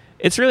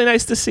it's really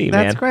nice to see,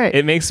 man. That's great.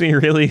 It makes me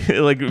really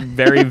like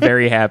very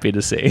very happy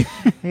to see.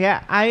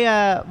 Yeah,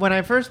 I when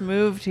I first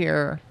moved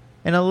here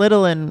in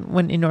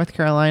in North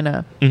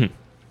Carolina, Mhm.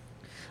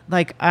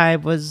 like I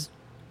was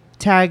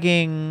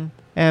tagging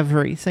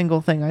every single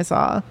thing I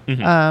saw.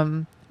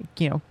 Mhm.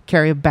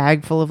 Carry a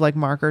bag full of like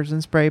markers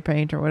and spray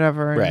paint or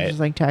whatever, and Right. just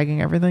like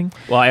tagging everything.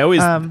 Well, I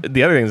always Um,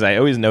 the other thing is I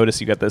always notice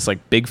you got this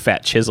like big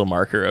fat chisel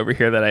marker over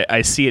here that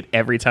I see it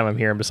every time I'm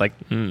here. I'm just like,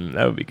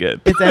 that would be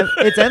good.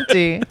 It's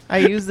empty. I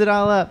used it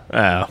all up,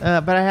 Oh,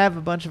 but I have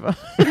a bunch of them.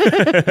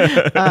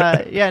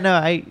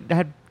 I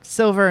had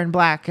silver and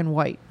black and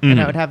white, and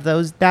I Mhm. would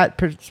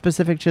have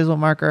specific chisel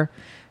marker,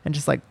 and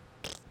just like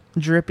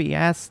drippy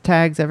ass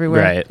tags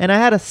everywhere. Right. And I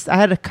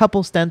had a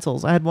couple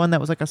stencils. I had one that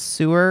was like a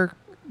sewer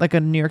like a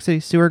New York City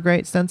sewer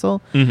grate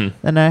stencil.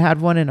 Mm-hmm. And I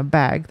had one in a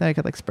bag that I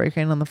could like spray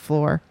paint on the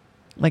floor,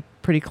 like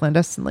pretty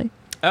clandestinely.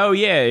 Oh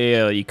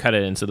yeah. You cut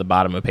it into the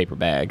bottom of a paper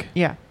bag.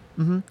 Yeah.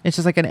 It's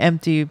just like an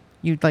empty.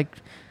 You'd like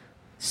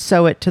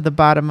sew it to the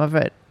bottom of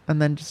it,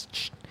 and then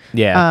just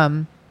you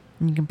can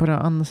put it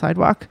on the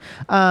sidewalk.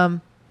 But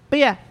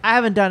yeah, I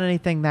haven't done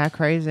anything that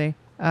crazy.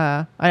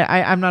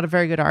 I'm not a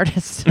very good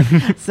artist,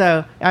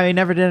 so I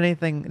never did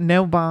anything.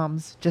 No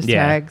bombs, just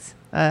tags.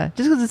 Just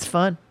because it's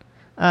fun.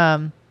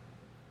 And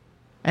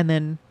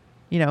then,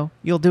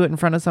 you'll do it in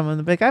front of someone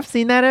and be like, I've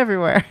seen that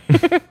everywhere.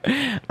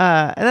 And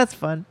that's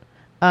fun.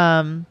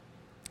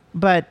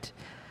 But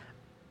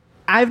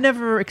I've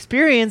never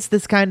experienced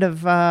this kind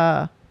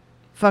of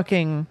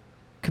fucking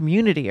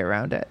community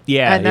around it.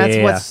 Yeah. And that's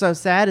what's so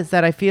sad is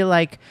that I feel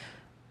like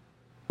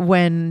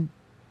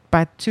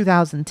by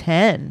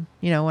 2010,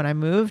 when I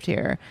moved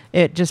here,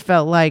 it just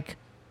felt like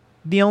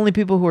the only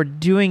people who were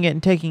doing it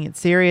and taking it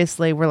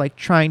seriously were like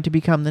trying to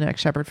become the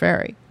next Shepard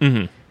Fairey.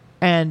 Mm-hmm.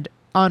 And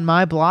on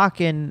my block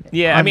in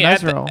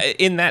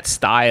in that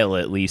style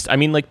at least. I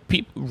mean, like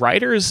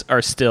writers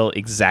are still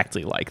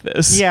exactly like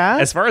this. Yeah,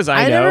 as far as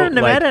I know,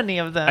 never met any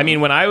of them. I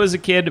mean, when I was a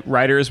kid,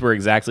 writers were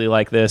exactly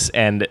like this,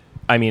 and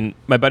I mean,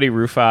 my buddy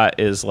Rufa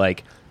is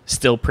like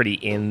still pretty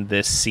in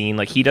this scene.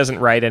 Like he doesn't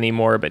write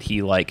anymore, but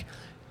he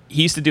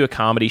used to do a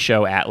comedy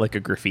show at like a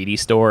graffiti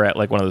store at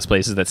like one of those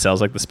places that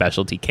sells like the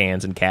specialty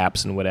cans and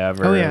caps and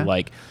whatever. Oh, yeah. And,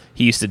 like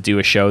he used to do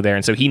a show there,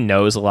 and so he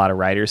knows a lot of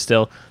writers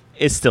still.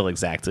 It's still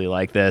exactly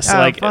like this.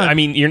 Fun. I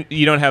mean,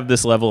 you don't have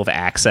this level of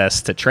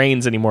access to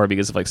trains anymore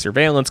because of like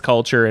surveillance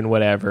culture and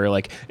whatever.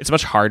 Like it's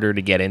much harder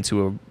to get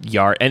into a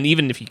yard, and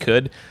even if you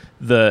could,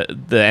 the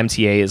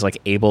MTA is like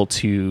able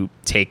to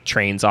take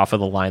trains off of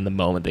the line the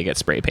moment they get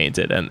spray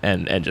painted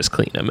and just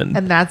clean them.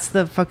 And that's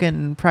the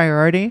fucking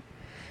priority.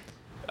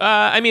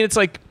 I mean, it's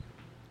like,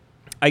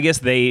 I guess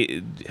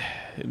they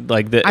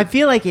like the. I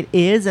feel like it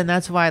is, and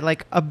that's why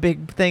like a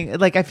big thing.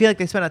 Like I feel like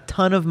they spent a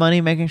ton of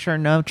money making sure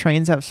no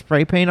trains have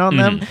spray paint on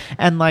them,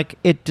 and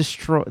like they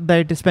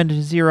spend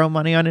zero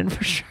money on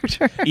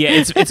infrastructure. Yeah,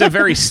 it's a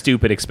very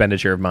stupid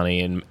expenditure of money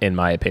in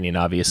my opinion,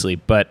 obviously.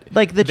 But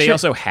like they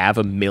also have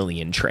 1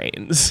 million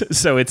trains,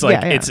 so it's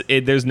like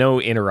there's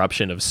no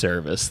interruption of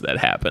service that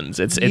happens.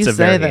 It's a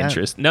very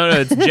interesting. No,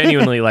 it's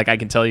genuinely like I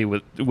can tell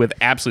you with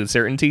absolute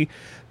certainty.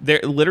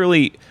 They're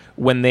literally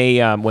when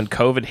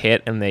COVID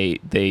hit and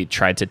they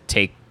tried to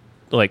take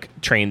like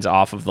trains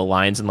off of the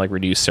lines and like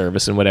reduce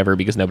service and whatever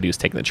because nobody was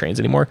taking the trains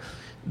anymore.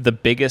 The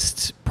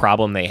biggest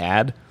problem they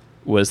had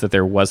was that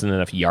there wasn't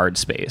enough yard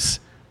space.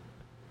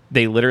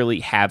 They literally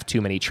have too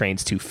many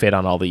trains to fit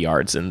on all the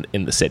yards in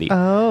the city.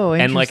 Oh,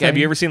 interesting. And like, have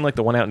you ever seen like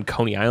the one out in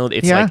Coney Island?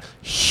 It's like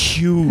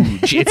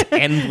huge. It's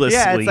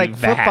endlessly it's like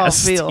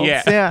vast. Football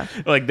fields. Yeah.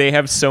 Like they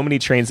have so many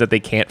trains that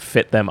they can't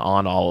fit them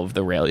on all of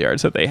the rail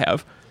yards that they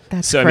have.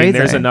 That's so crazy. I mean,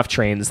 there's enough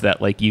trains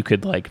that like you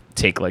could like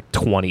take like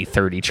 20,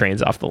 30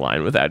 trains off the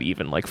line without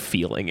even like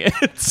feeling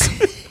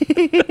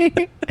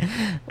it.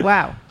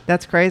 Wow,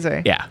 that's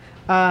crazy. Yeah.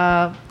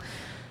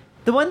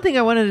 The one thing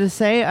I wanted to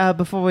say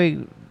before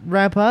we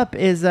wrap up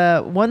is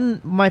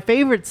my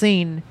favorite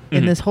scene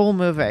in this whole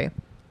movie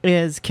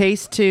is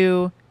Case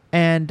 2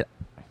 and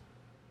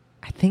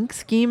I think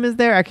Scheme is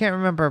there. I can't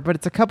remember, but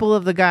it's a couple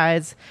of the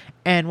guys.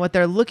 And what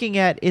they're looking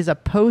at is a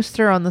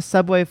poster on the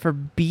subway for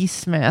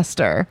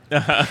Beastmaster.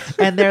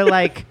 And they're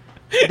like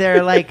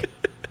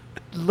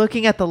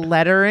looking at the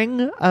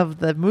lettering of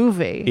the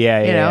movie.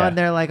 Yeah. And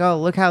they're like, oh,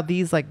 look how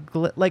these like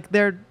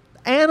they're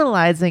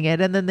analyzing it.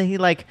 And then he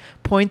like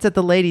points at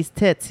the lady's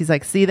tits. He's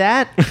like, see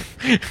that?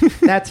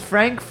 That's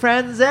Frank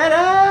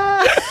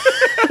Franzetta.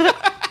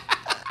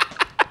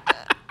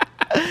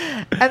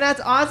 And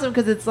that's awesome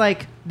because it's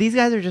like these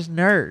guys are just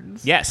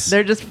nerds. Yes.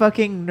 They're just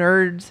fucking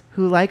nerds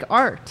who like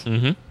art.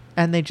 Mm-hmm.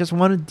 And they just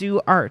want to do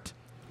art.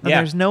 And yeah.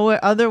 There's no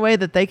other way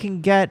that they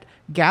can get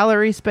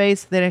gallery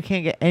space. They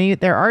can't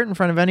get their art in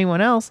front of anyone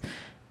else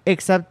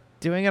except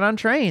doing it on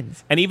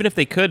trains. And even if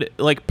they could,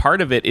 like part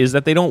of it is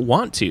that they don't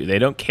want to. They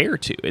don't care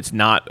to. It's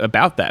not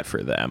about that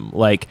for them.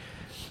 Like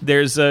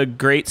there's a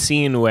great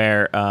scene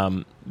where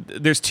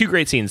there's two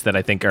great scenes that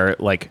I think are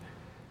like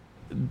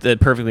that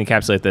perfectly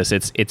encapsulate this.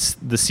 It's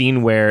the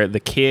scene where the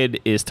kid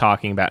is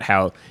talking about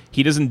how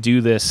he doesn't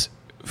do this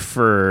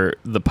for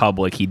the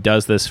public. He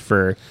does this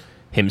for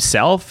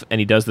himself and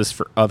he does this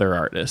for other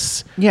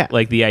artists. Yeah.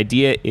 Like the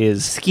idea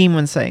is Scheme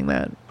when saying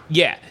that.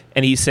 Yeah.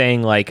 And he's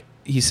saying like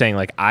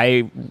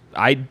I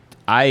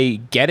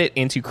get it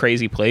into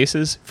crazy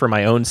places for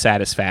my own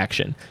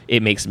satisfaction.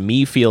 It makes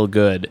me feel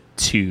good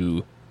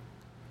to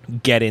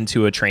get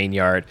into a train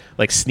yard,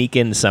 like sneak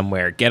in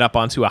somewhere, get up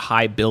onto a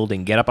high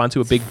building, get up onto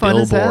a big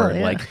billboard. Hell,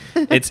 yeah. Like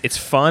it's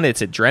fun,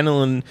 it's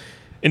adrenaline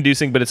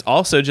inducing, but it's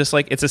also just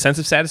like it's a sense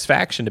of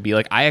satisfaction to be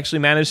like, I actually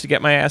managed to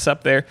get my ass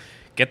up there,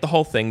 get the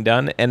whole thing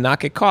done, and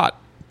not get caught.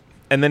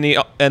 And then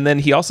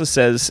he also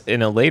says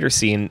in a later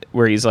scene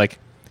where he's like,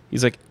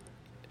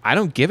 I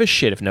don't give a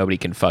shit if nobody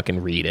can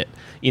fucking read it.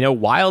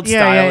 Wild Yeah,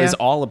 Style yeah. is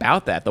all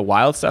about that. The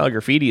Wild Style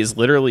graffiti is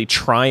literally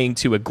trying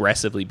to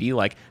aggressively be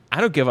like, I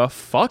don't give a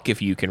fuck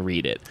if you can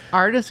read it.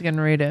 Artists can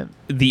read it.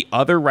 The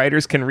other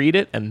writers can read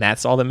it, and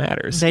that's all that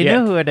matters. They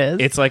know who it is.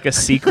 It's like a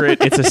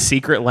secret. It's a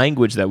secret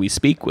language that we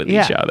speak with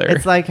each other.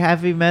 It's like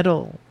heavy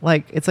metal.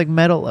 Like it's like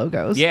metal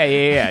logos. Yeah,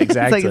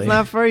 exactly. It's like it's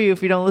not for you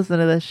if you don't listen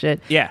to this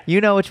shit. Yeah. You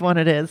know which one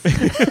it is.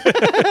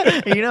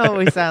 You know what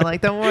we sound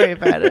like. Don't worry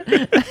about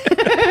it.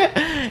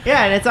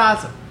 Yeah, and it's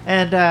awesome.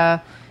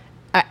 And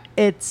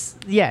it's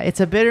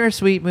a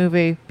bittersweet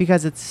movie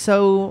because it's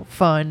so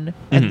fun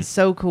and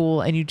so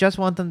cool, and you just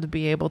want them to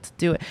be able to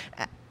do it.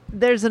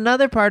 There's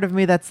another part of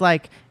me that's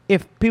like,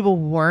 if people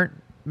weren't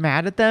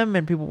mad at them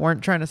and people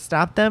weren't trying to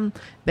stop them,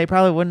 they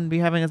probably wouldn't be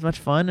having as much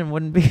fun and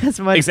wouldn't be as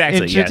much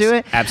into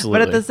it. Absolutely.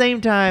 But at the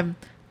same time,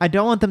 I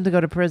don't want them to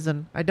go to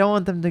prison. I don't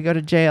want them to go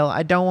to jail.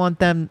 I don't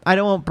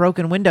want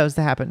broken windows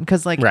to happen.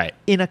 Because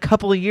in a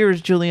couple of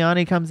years,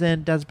 Giuliani comes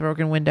in, does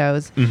broken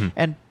windows,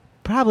 and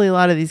probably a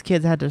lot of these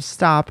kids had to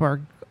stop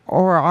or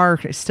are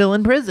still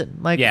in prison.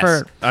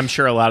 I'm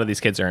sure a lot of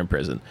these kids are in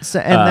prison. So,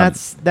 and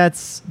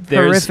that's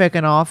horrific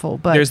and awful.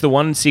 But there's the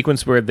one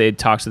sequence where they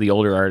talk to the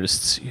older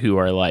artists who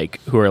are like,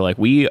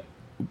 we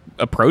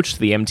approached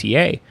the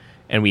MTA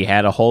and we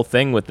had a whole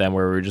thing with them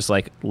where we were just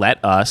like,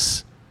 let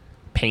us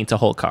paint a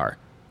whole car.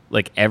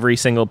 Like every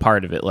single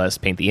part of it. Let us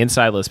paint the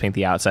inside. Let us paint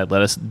the outside.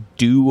 Let us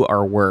do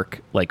our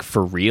work like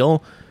for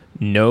real.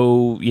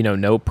 No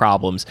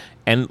problems.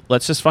 And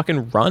let's just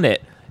fucking run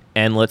it.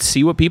 And let's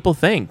see what people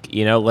think.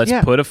 Let's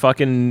put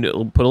a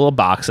little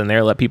box in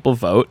there, let people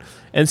vote,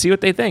 and see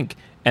what they think.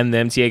 And the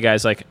MTA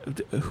guy's like,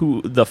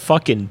 who the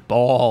fucking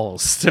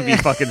balls to be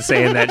fucking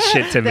saying that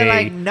shit to they're me?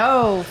 like,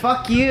 no,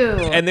 fuck you.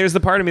 And there's the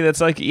part of me that's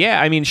like, yeah,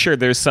 I mean, sure,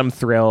 there's some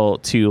thrill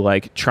to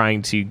like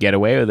trying to get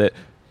away with it.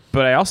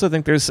 But I also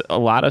think there's a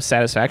lot of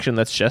satisfaction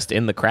that's just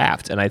in the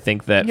craft. And I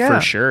think that for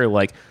sure,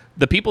 like,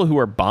 the people who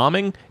are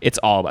bombing, it's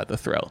all about the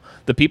thrill.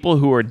 The people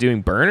who are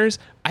doing burners,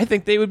 I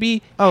think they would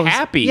be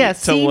happy to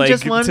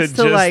just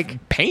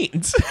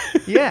paint.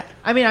 Yeah.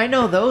 I mean, I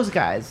know those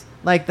guys.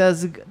 Like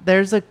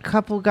there's a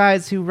couple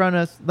guys who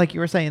run like you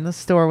were saying, the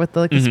store with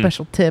the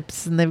special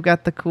tips, and they've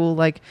got the cool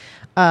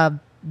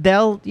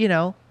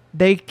they'll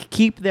they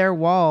keep their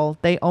wall.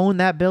 They own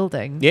that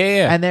building.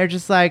 Yeah. And they're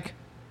just like,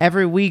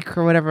 every week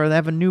or whatever, they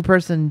have a new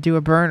person do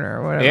a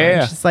burner or whatever.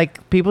 Yeah. It's just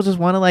like people just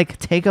want to like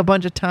take a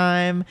bunch of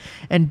time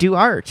and do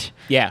art.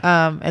 Yeah.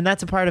 And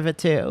that's a part of it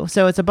too.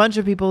 So it's a bunch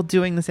of people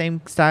doing the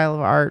same style of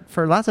art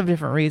for lots of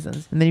different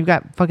reasons. And then you've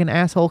got fucking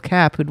asshole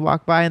Cap who'd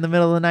walk by in the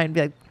middle of the night and be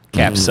like,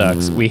 Cap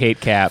sucks. We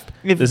hate Cap.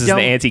 This is the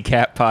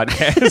anti-Cap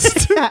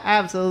podcast. Yeah,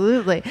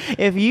 absolutely.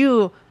 If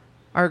you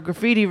are a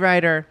graffiti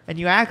writer and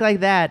you act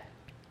like that,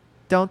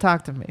 don't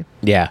talk to me.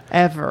 Yeah.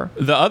 Ever.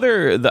 The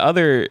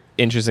other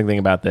interesting thing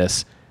about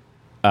this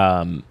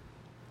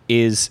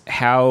is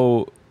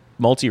how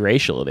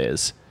multiracial it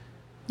is.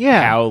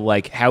 Yeah.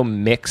 How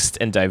mixed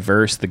and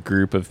diverse the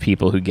group of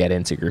people who get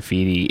into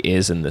graffiti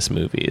is in this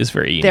movie is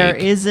very unique. There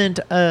isn't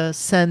a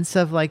sense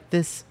of like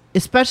this,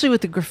 especially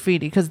with the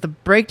graffiti, because the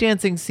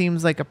breakdancing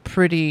seems like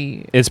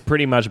it's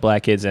pretty much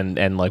black kids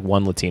and like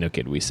one Latino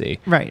kid we see.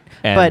 Right.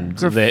 And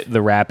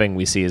the rapping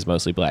we see is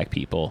mostly black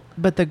people.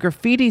 But the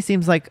graffiti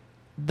seems like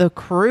the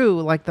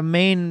crew, like the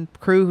main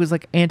crew who's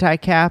like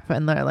anti-Cap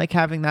and they're like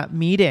having that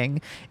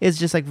meeting, is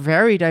just like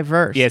very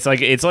diverse. Yeah,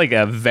 it's like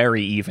a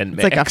very even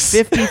mix.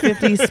 It's like a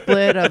 50-50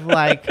 split of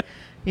like,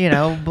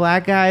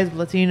 black guys,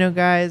 Latino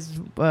guys,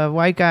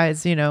 white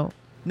guys, no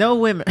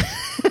women.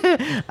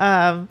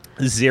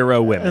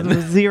 Zero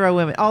women. Zero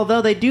women.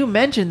 Although they do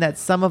mention that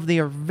some of the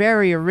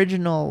very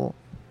original,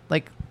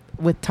 like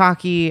with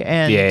Taki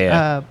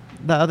and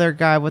the other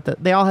guy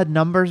they all had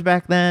numbers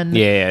back then.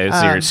 Yeah, it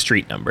was your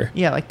street number.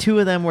 Yeah, like two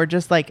of them were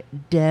just like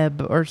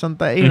Deb or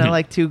something,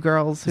 like two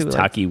girls who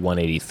Taki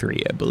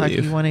 183, I believe.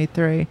 Taki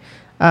 183.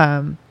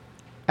 And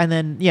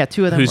then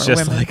two of them who's were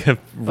just women. like a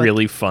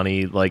really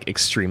funny, like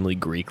extremely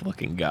Greek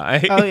looking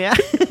guy. Oh yeah.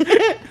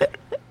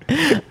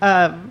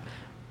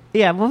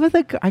 Yeah, what was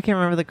I can't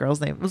remember the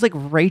girl's name. It was like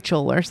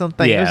Rachel or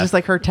something. Yeah. It was just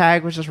like her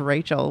tag was just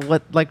Rachel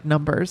with like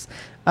numbers.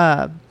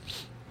 So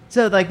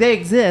like they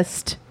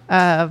exist.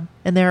 And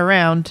they're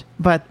around,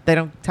 but they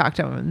don't talk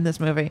to them in this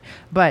movie.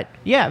 But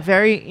yeah,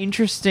 very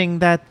interesting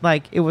that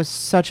like it was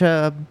such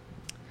a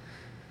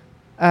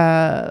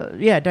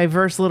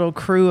diverse little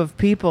crew of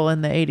people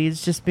in the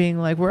 80s, just being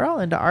like, we're all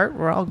into art,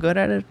 we're all good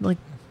at it. Like,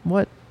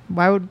 what?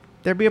 Why would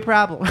there be a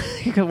problem?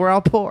 Because we're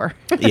all poor.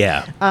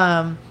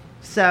 Yeah.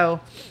 So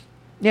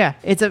yeah,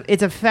 it's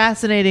a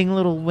fascinating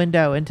little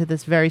window into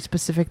this very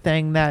specific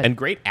thing and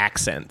great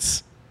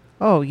accents.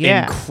 Oh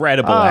yeah,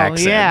 incredible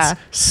accents. Yeah.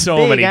 So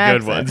big many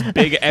accent. good ones.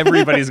 Big.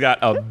 Everybody's got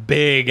a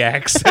big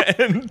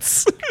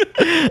accent.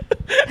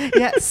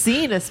 Yeah,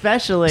 Scene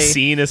especially.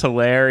 Scene is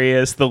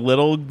hilarious. The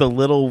little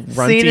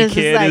runty is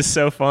kid like, is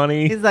so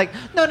funny. He's like,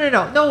 no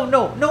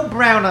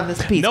brown on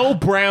this piece. No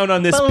brown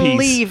on this piece.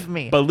 Believe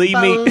me.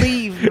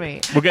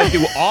 We're gonna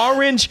do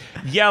orange,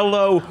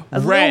 yellow,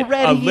 red.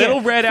 A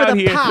little red for out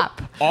the here.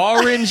 Pop.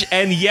 Orange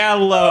and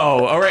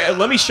yellow. All right,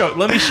 let me show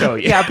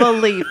you. Yeah,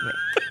 believe me.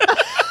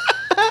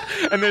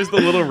 And there's the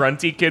little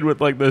runty kid with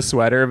like the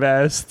sweater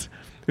vest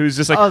who's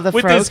just like the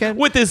Froken?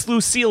 with this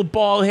Lucille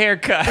Ball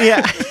haircut.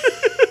 Yeah.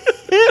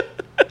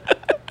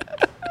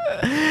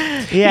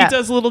 Yeah.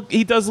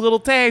 He does little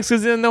tags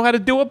because he doesn't know how to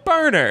do a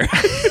burner.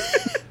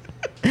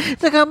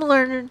 It's like, I'm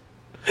learning.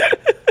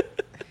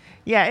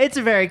 Yeah, it's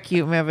a very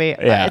cute movie.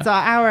 Yeah. It's an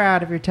hour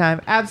out of your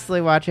time.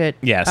 Absolutely watch it.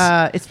 Yes.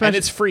 And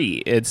it's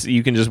free.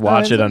 You can just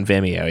watch is it it? on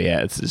Vimeo.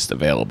 Yeah, it's just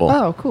available.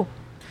 Oh, cool.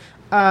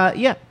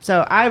 Yeah,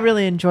 so I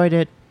really enjoyed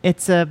it.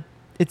 It's a,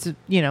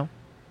 you know,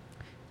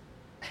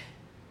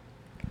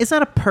 it's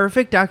not a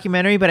perfect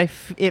documentary, but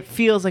it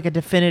feels like a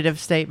definitive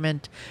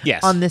statement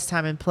Yes. on this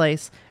time and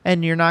place,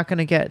 and you're not going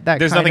to get that.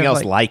 There's kind nothing of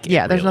else like it,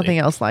 Yeah, there's really. nothing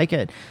else like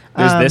it.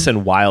 There's this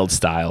and Wild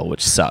Style,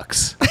 which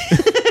sucks.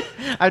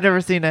 I've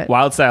never seen it.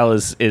 Wild Style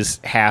is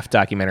half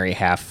documentary,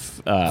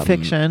 half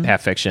Fiction.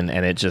 half fiction,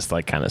 and it just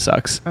like kind of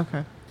sucks.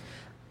 Okay.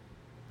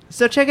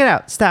 So check it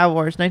out, Star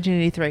Wars,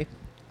 1983.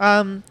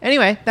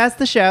 Anyway, that's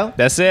the show.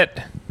 That's it.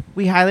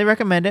 We highly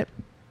recommend it.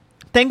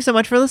 Thanks so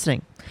much for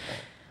listening.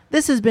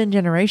 This has been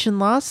Generation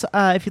Loss.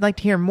 If you'd like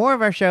to hear more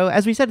of our show,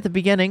 as we said at the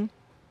beginning,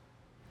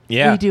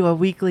 Yeah. we do a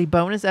weekly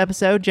bonus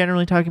episode,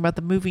 generally talking about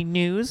the movie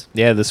news.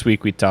 Yeah, this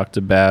week we talked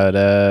about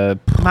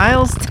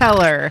Miles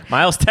Teller.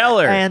 Miles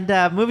Teller. And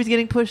movies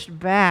getting pushed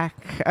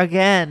back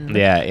again.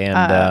 yeah,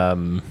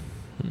 and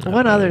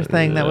One other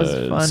thing that was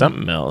fun.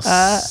 something else.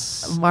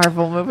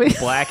 Marvel movie.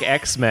 Black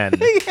X-Men.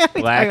 Yeah,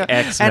 we Black talk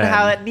about- X-Men. And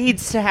how it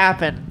needs to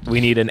happen. We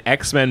need an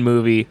X-Men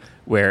movie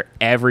where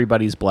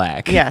everybody's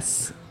black.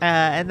 Yes.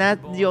 And that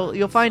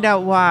you'll find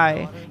out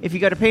why if you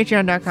go to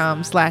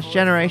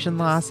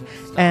patreon.com/generationloss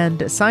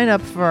and sign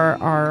up for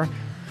our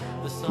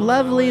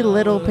lovely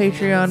little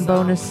Patreon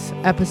bonus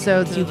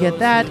episodes. You get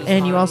that,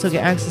 and you also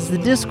get access to the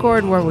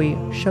Discord where we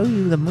show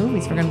you the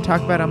movies we're going to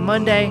talk about on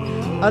Monday.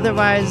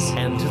 Otherwise,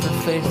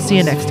 see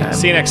you next time.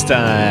 See you next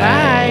time.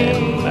 Bye.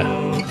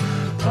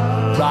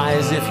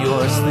 Rise if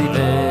you're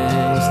sleeping,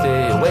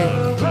 stay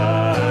awake.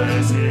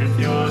 Rise if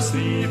you're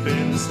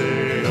sleeping,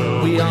 stay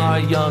awake. We are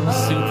young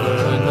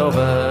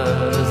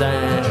supernovas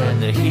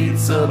and the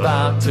heat's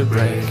about to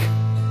break.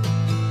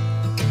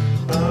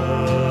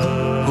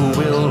 Who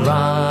will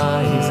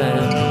rise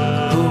and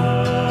who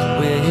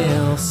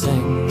will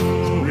sing?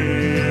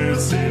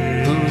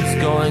 Who's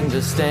going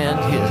to stand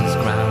his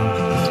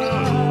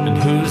ground and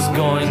who's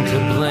going to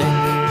blink?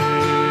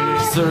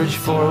 Surge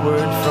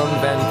forward from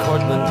Van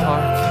Cortlandt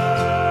Park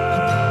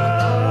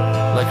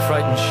like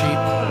frightened sheep.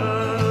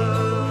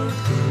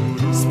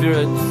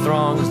 Spirit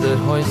throngs that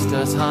hoist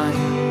us high,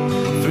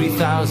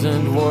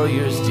 3,000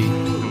 warriors deep.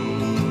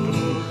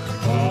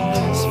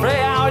 Spray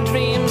our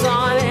dreams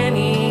on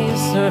any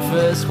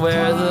surface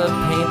where the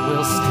paint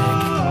will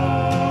stick.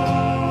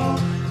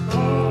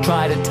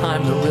 Try to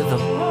time the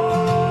rhythm.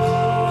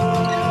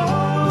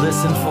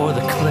 Listen for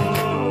the click.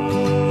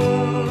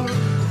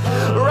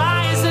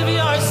 Rise if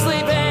you're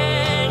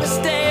sleeping,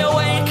 stay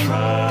awake.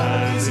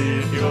 Rise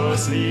if you're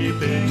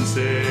sleeping,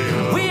 stay